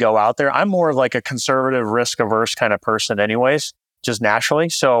confidently go out there. I'm more of like a conservative, risk-averse kind of person anyways, just naturally.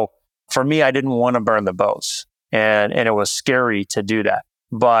 So for me, I didn't want to burn the boats and it was scary to do that.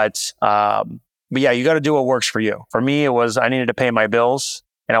 But yeah, you got to do what works for you. For me, it was I needed to pay my bills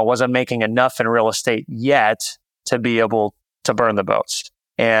and I wasn't making enough in real estate yet to be able to burn the boats.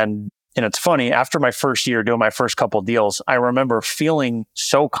 And it's funny, after my first year doing my first couple deals, I remember feeling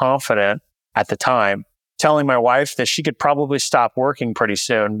so confident at the time, telling my wife that she could probably stop working pretty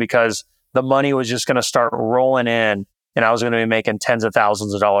soon because the money was just going to start rolling in and I was going to be making tens of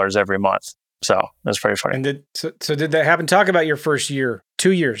thousands of dollars every month. So that's pretty funny. And did that happen? Talk about your first year,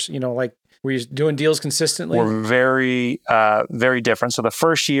 2 years, were you doing deals consistently? We're very, very different. So the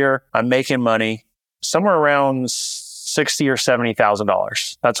first year I'm making money somewhere around $60,000 or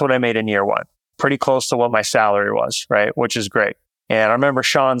 $70,000. That's what I made in year one. Pretty close to what my salary was, right? Which is great. And I remember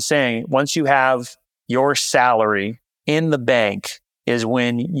Sean saying, once you have your salary in the bank is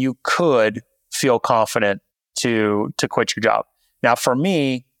when you could feel confident to quit your job. Now, for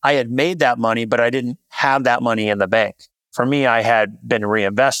me, I had made that money, but I didn't have that money in the bank. For me, I had been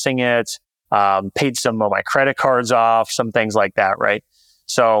reinvesting it, paid some of my credit cards off, some things like that, right?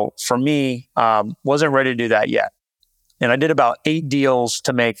 So for me, wasn't ready to do that yet. And I did about 8 deals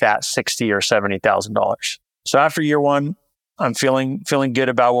to make that $60,000 or $70,000. So after year 1, I'm feeling good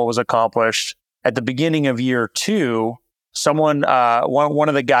about what was accomplished. At the beginning of year 2, someone, one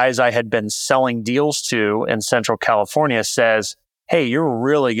of the guys I had been selling deals to in Central California says, "Hey, you're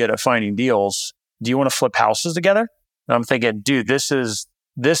really good at finding deals. Do you want to flip houses together?" And I'm thinking, dude, this is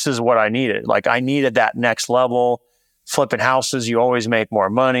what I needed. Like, I needed that next level. Flipping houses, you always make more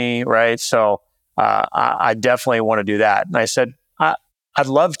money, right? So I definitely want to do that. And I said, I'd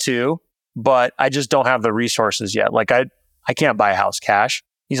love to, but I just don't have the resources yet. Like, I can't buy a house cash.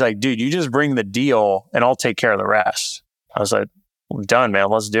 He's like, dude, you just bring the deal and I'll take care of the rest. I was like, I'm done, man.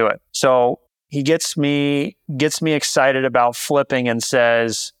 Let's do it. So he gets me excited about flipping and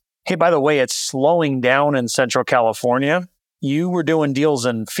says, "Hey, by the way, it's slowing down in Central California. You were doing deals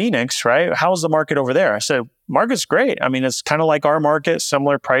in Phoenix, right? How's the market over there?" I said, "Market's great. I mean, it's kind of like our market,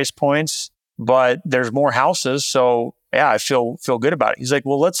 similar price points, but there's more houses. So yeah, I feel good about it." He's like,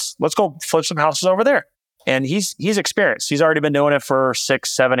 "Well, let's go flip some houses over there." And he's experienced. He's already been doing it for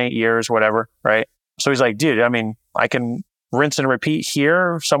 6, 7, 8 years, whatever, right? So he's like, "Dude, I mean, I can rinse and repeat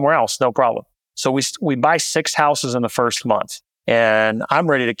here, somewhere else, no problem." So we buy 6 houses in the first month. And I'm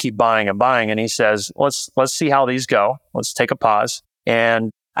ready to keep buying and buying. And he says, let's see how these go. Let's take a pause.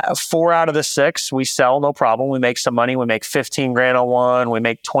 And 4 out of the 6, we sell, no problem. We make some money. We make 15 grand on one. We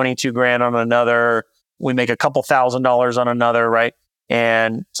make 22 grand on another. We make a couple $1,000s on another, right?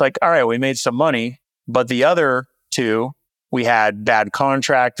 And it's like, all right, we made some money. But the other 2, we had bad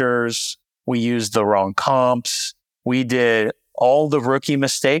contractors. We used the wrong comps. We did all the rookie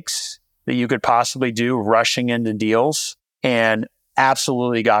mistakes that you could possibly do rushing into deals, and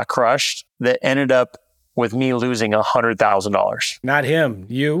absolutely got crushed. That ended up with me losing $100,000. Not him,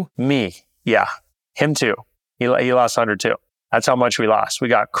 you? Me. Yeah, him too. He lost 100 too. That's how much we lost. We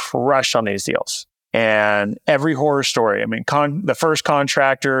got crushed on these deals. And every horror story. I mean, the first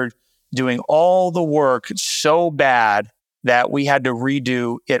contractor doing all the work so bad that we had to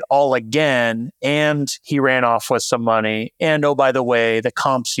redo it all again. And he ran off with some money. And oh, by the way, the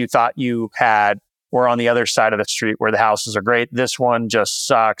comps you thought you had were on the other side of the street where the houses are great. This one just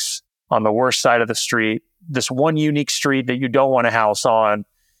sucks on the worst side of the street. This one unique street that you don't want a house on,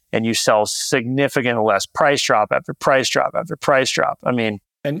 and you sell significantly less. Price drop after price drop after price drop. I mean,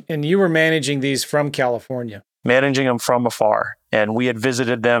 and you were managing these from California, managing them from afar, and we had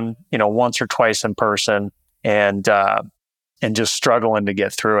visited them, once or twice in person, and just struggling to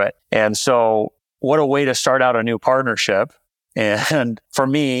get through it. And so, what a way to start out a new partnership. And for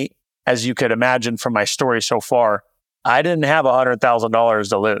me, as you could imagine from my story so far, I didn't have $100,000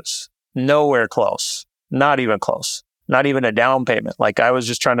 to lose. Nowhere close. Not even close. Not even a down payment. Like, I was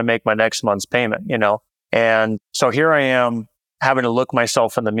just trying to make my next month's payment, And so here I am having to look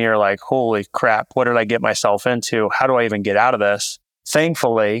myself in the mirror like, holy crap, what did I get myself into? How do I even get out of this?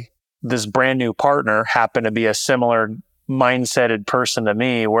 Thankfully, this brand new partner happened to be a similar mindseted person to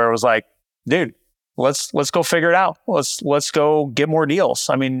me, where it was like, dude, let's go figure it out. Let's go get more deals.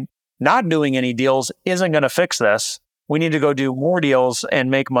 I mean, not doing any deals isn't going to fix this. We need to go do more deals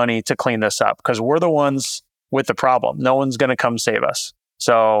and make money to clean this up, because we're the ones with the problem. No one's going to come save us.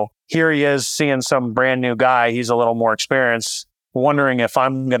 So here he is seeing some brand new guy. He's a little more experienced, wondering if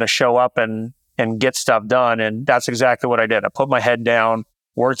I'm going to show up and get stuff done. And that's exactly what I did. I put my head down,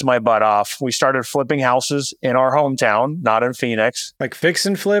 worked my butt off. We started flipping houses in our hometown, not in Phoenix. Like fix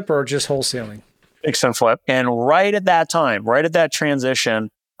and flip or just wholesaling? Fix and flip. And right at that time, right at that transition,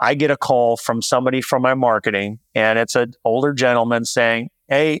 I get a call from somebody from my marketing, and it's an older gentleman saying,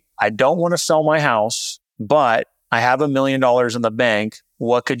 "Hey, I don't want to sell my house, but I have $1 million in the bank.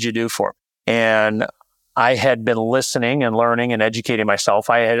 What could you do for me?" And I had been listening and learning and educating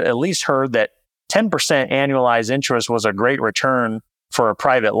myself. I had at least heard that 10% annualized interest was a great return for a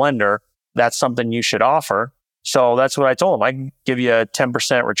private lender. That's something you should offer. So that's what I told him. I can give you a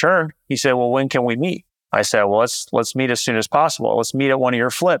 10% return. He said, "Well, when can we meet?" I said, "Well, let's meet as soon as possible. Let's meet at one of your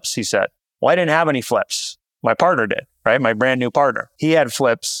flips." He said, "Well, I didn't have any flips. My partner did, right? My brand new partner. He had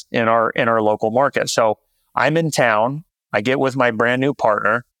flips in our local market." So I'm in town. I get with my brand new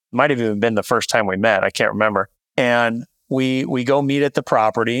partner. Might have even been the first time we met. I can't remember. And we go meet at the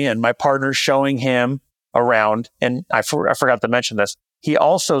property, and my partner's showing him around. And I forgot to mention this. He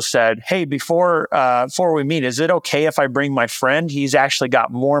also said, "Hey, before we meet, is it okay if I bring my friend? He's actually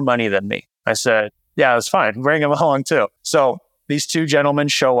got more money than me." I said, "Yeah, that's fine. Bring him along too." So these 2 gentlemen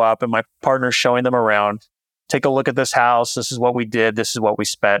show up, and my partner's showing them around. take a look at this house. This is what we did. This is what we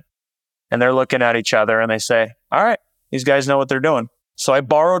spent. And they're looking at each other and they say, all right, these guys know what they're doing. So I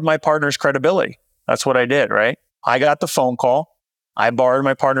borrowed my partner's credibility. That's what I did, right? I got the phone call. I borrowed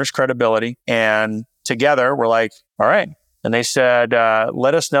my partner's credibility, and together we're like, all right. And they said,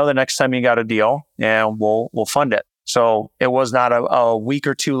 let us know the next time you got a deal and we'll fund it. So it was not a week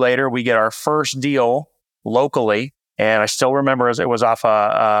or two later, we get our first deal locally. And I still remember it was off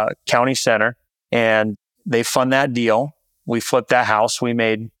a county center, and they fund that deal. We flipped that house. We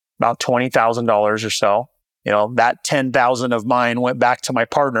made about $20,000 or so. That $10,000 of mine went back to my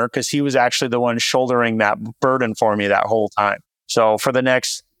partner because he was actually the one shouldering that burden for me that whole time. So for the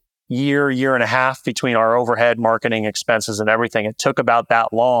next year and a half, between our overhead, marketing expenses and everything, it took about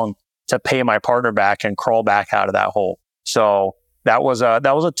that long to pay my partner back and crawl back out of that hole. So that was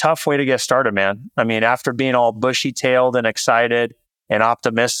a tough way to get started, man. I mean, after being all bushy-tailed and excited and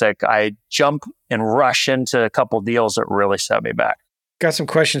optimistic, I jump and rush into a couple deals that really set me back. Got some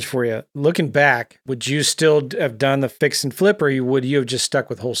questions for you. Looking back, would you still have done the fix and flip, or would you have just stuck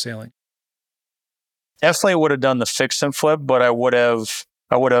with wholesaling? Definitely would have done the fix and flip, but I would have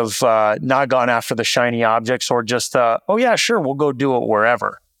not gone after the shiny objects or just, oh yeah, sure, we'll go do it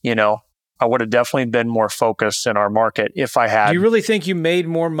wherever. I would have definitely been more focused in our market if I had. Do you really think you made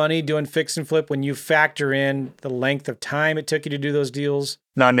more money doing fix and flip when you factor in the length of time it took you to do those deals?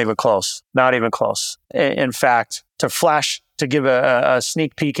 Not even close. Not even close. In fact, to give a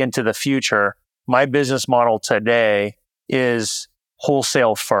sneak peek into the future, my business model today is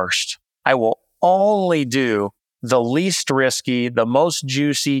wholesale first. I will only do the least risky, the most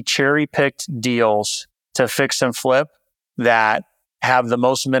juicy, cherry-picked deals to fix and flip that have the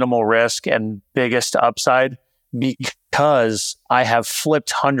most minimal risk and biggest upside, because I have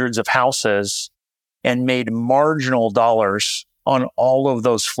flipped hundreds of houses and made marginal dollars on all of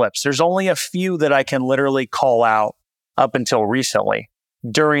those flips. There's only a few that I can literally call out up until recently.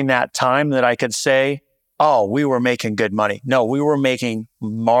 During that time that I could say, oh, we were making good money. No, we were making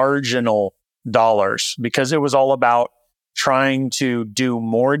marginal dollars, because it was all about trying to do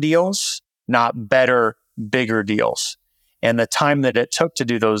more deals, not better, bigger deals. And the time that it took to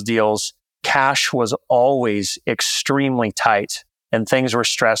do those deals, cash was always extremely tight and things were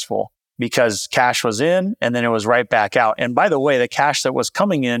stressful because cash was in and then it was right back out. And by the way, the cash that was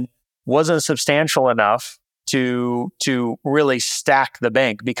coming in wasn't substantial enough to really stack the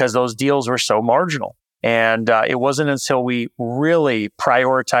bank because those deals were so marginal. And it wasn't until we really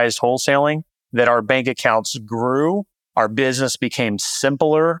prioritized wholesaling that our bank accounts grew, our business became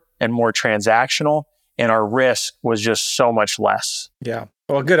simpler and more transactional, and our risk was just so much less. Yeah.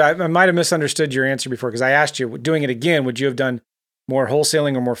 Well, good. I might have misunderstood your answer before, because I asked you, doing it again, would you have done more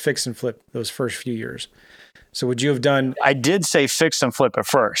wholesaling or more fix and flip those first few years? So would you have done... I did say fix and flip at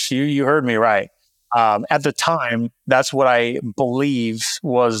first. You heard me right. At the time, that's what I believe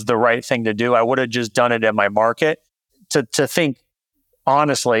was the right thing to do. I would have just done it in my market. To think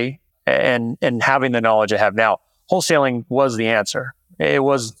honestly, and having the knowledge I have now, wholesaling was the answer. It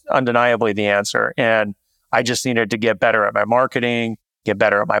was undeniably the answer. And I just needed to get better at my marketing, get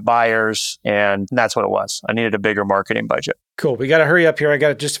better at my buyers. And that's what it was. I needed a bigger marketing budget. Cool. We got to hurry up here. I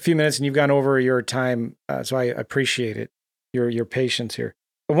got just a few minutes and you've gone over your time. So I appreciate it, your patience here.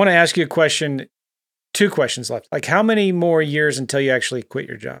 I want to ask you a question, 2 questions left. Like, how many more years until you actually quit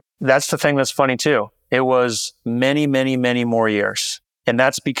your job? That's the thing that's funny too. It was many, many, many more years. And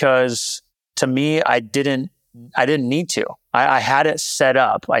that's because to me, I didn't need to. I had it set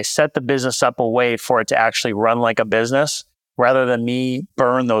up. I set the business up a way for it to actually run like a business rather than me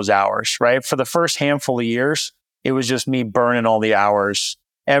burn those hours, right? For the first handful of years, it was just me burning all the hours.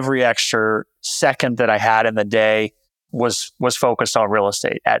 Every extra second that I had in the day was focused on real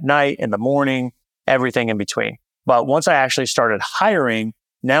estate. At night, in the morning, everything in between. But once I actually started hiring,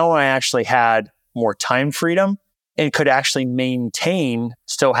 now I actually had more time freedom and could actually maintain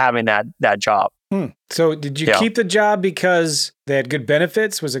still having that job. So did you keep the job because they had good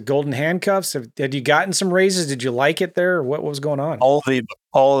benefits? Was it golden handcuffs? Had you gotten some raises? Did you like it there? Or what was going on? All of the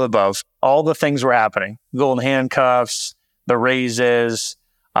above. All the things were happening. Golden handcuffs, the raises,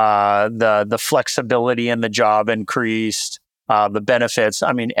 the flexibility in the job increased, the benefits.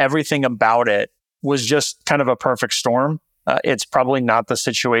 I mean, everything about it was just kind of a perfect storm. It's probably not the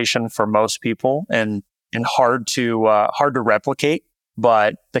situation for most people and hard to replicate.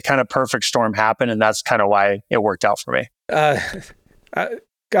 But the kind of perfect storm happened, and that's kind of why it worked out for me.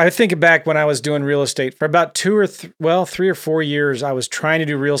 I think back when I was doing real estate for about 3 or 4 years. I was trying to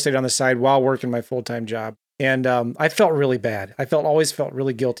do real estate on the side while working my full-time job, and I felt really bad. Always felt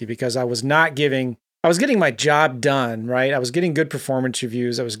really guilty because I was getting my job done, right? I was getting good performance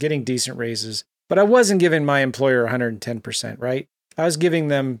reviews. I was getting decent raises, but I wasn't giving my employer 110%, right? I was giving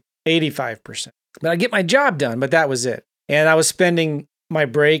them 85%. But I get my job done, but that was it. And I was spending my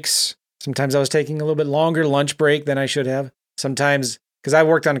breaks. Sometimes I was taking a little bit longer lunch break than I should have. Sometimes, because I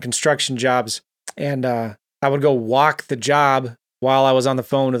worked on construction jobs, and I would go walk the job while I was on the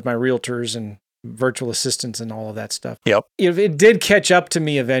phone with my realtors and virtual assistants and all of that stuff. Yep. It did catch up to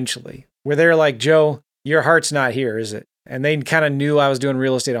me eventually, where they're like, Joe, your heart's not here, is it? And they kind of knew I was doing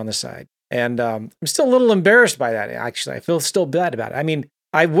real estate on the side. And I'm still a little embarrassed by that, actually. I feel still bad about it. I mean,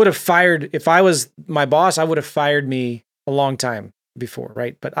 I would have fired, if I was my boss, I would have fired me a long time before,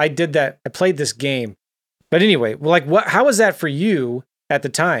 right? But I did that. I played this game. But anyway, like, how was that for you at the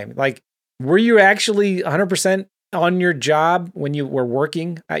time? Like, were you actually 100% on your job when you were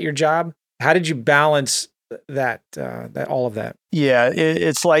working at your job? How did you balance that all of that? Yeah,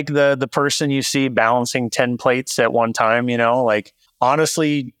 it's like the person you see balancing 10 plates at one time, like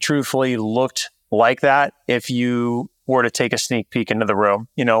honestly, truthfully looked like that if you were to take a sneak peek into the room,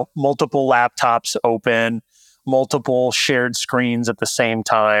 multiple laptops open, multiple shared screens at the same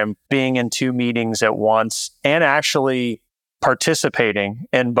time, being in 2 meetings at once, and actually participating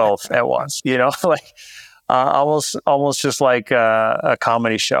in both at once, like almost just like a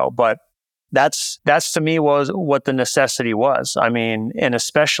comedy show. But that's to me was what the necessity was. I mean, and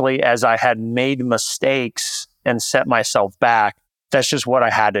especially as I had made mistakes and set myself back, that's just what I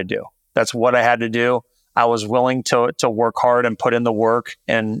had to do. That's what I had to do. I was willing to work hard and put in the work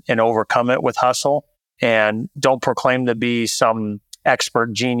and overcome it with hustle. And don't proclaim to be some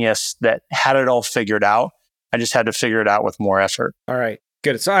expert genius that had it all figured out. I just had to figure it out with more effort. All right,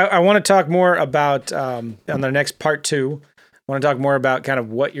 good. So I want to talk more about, on the next part 2, I want to talk more about kind of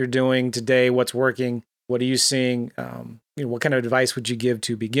what you're doing today, what's working, what are you seeing, what kind of advice would you give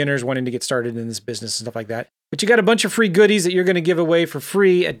to beginners wanting to get started in this business and stuff like that. But you got a bunch of free goodies that you're going to give away for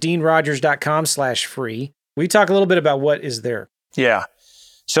free at deanrogers.com/free. Will you talk a little bit about what is there? Yeah.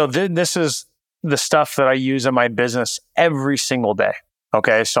 So this is the stuff that I use in my business every single day.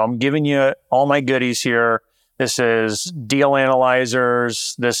 Okay. So I'm giving you all my goodies here. This is deal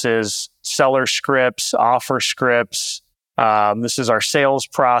analyzers. This is seller scripts, offer scripts. This is our sales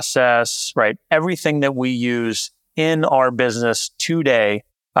process, right? Everything that we use in our business today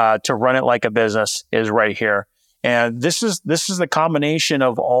to run it like a business is right here. And this is the combination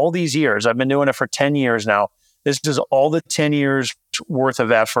of all these years. I've been doing it for 10 years now. This is all the 10 years worth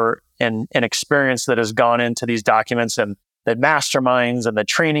of effort and experience that has gone into these documents and the masterminds and the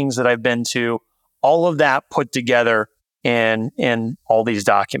trainings that I've been to, all of that put together in all these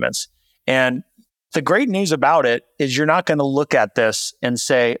documents. And the great news about it is you're not going to look at this and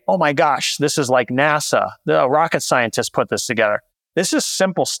say, oh my gosh, this is like NASA. The rocket scientists put this together. This is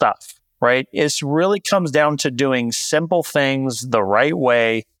simple stuff, right? It really comes down to doing simple things the right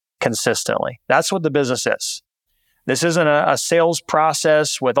way consistently. That's what the business is. This isn't a sales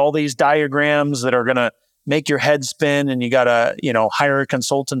process with all these diagrams that are going to make your head spin and you got to, hire a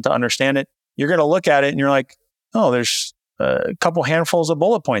consultant to understand it. You're going to look at it and you're like, oh, there's a couple handfuls of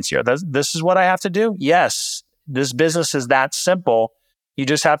bullet points here. This is what I have to do? Yes, this business is that simple. You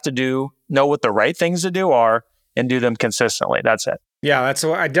just have to know what the right things to do are and do them consistently. That's it. Yeah, I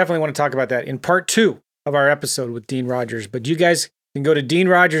definitely want to talk about that in part 2 of our episode with Dean Rogers. But you guys can go to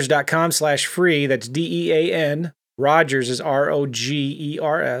deanrogers.com/free. That's DEAN. Rogers is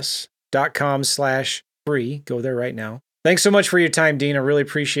ROGERS.com/free. Go there right now. Thanks so much for your time, Dean. I really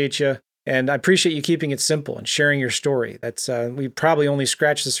appreciate you. And I appreciate you keeping it simple and sharing your story. That's we probably only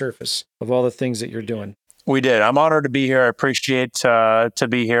scratched the surface of all the things that you're doing. We did. I'm honored to be here. I appreciate to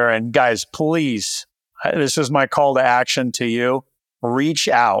be here. And guys, please, this is my call to action to you. Reach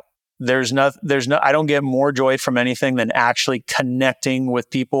out. I don't get more joy from anything than actually connecting with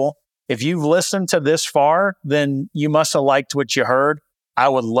people. If you've listened to this far, then you must have liked what you heard. I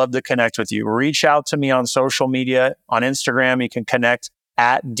would love to connect with you. Reach out to me on social media. On Instagram, you can connect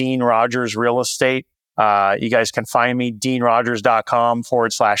at Dean Rogers Real Estate. You guys can find me,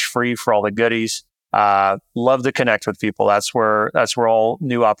 deanrogers.com/free for all the goodies. Love to connect with people. That's where all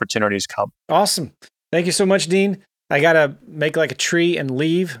new opportunities come. Awesome. Thank you so much, Dean. I got to make like a tree and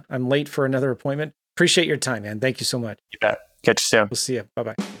leave. I'm late for another appointment. Appreciate your time, man. Thank you so much. You bet. Catch you soon. We'll see you.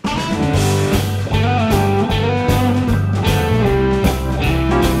 Bye-bye.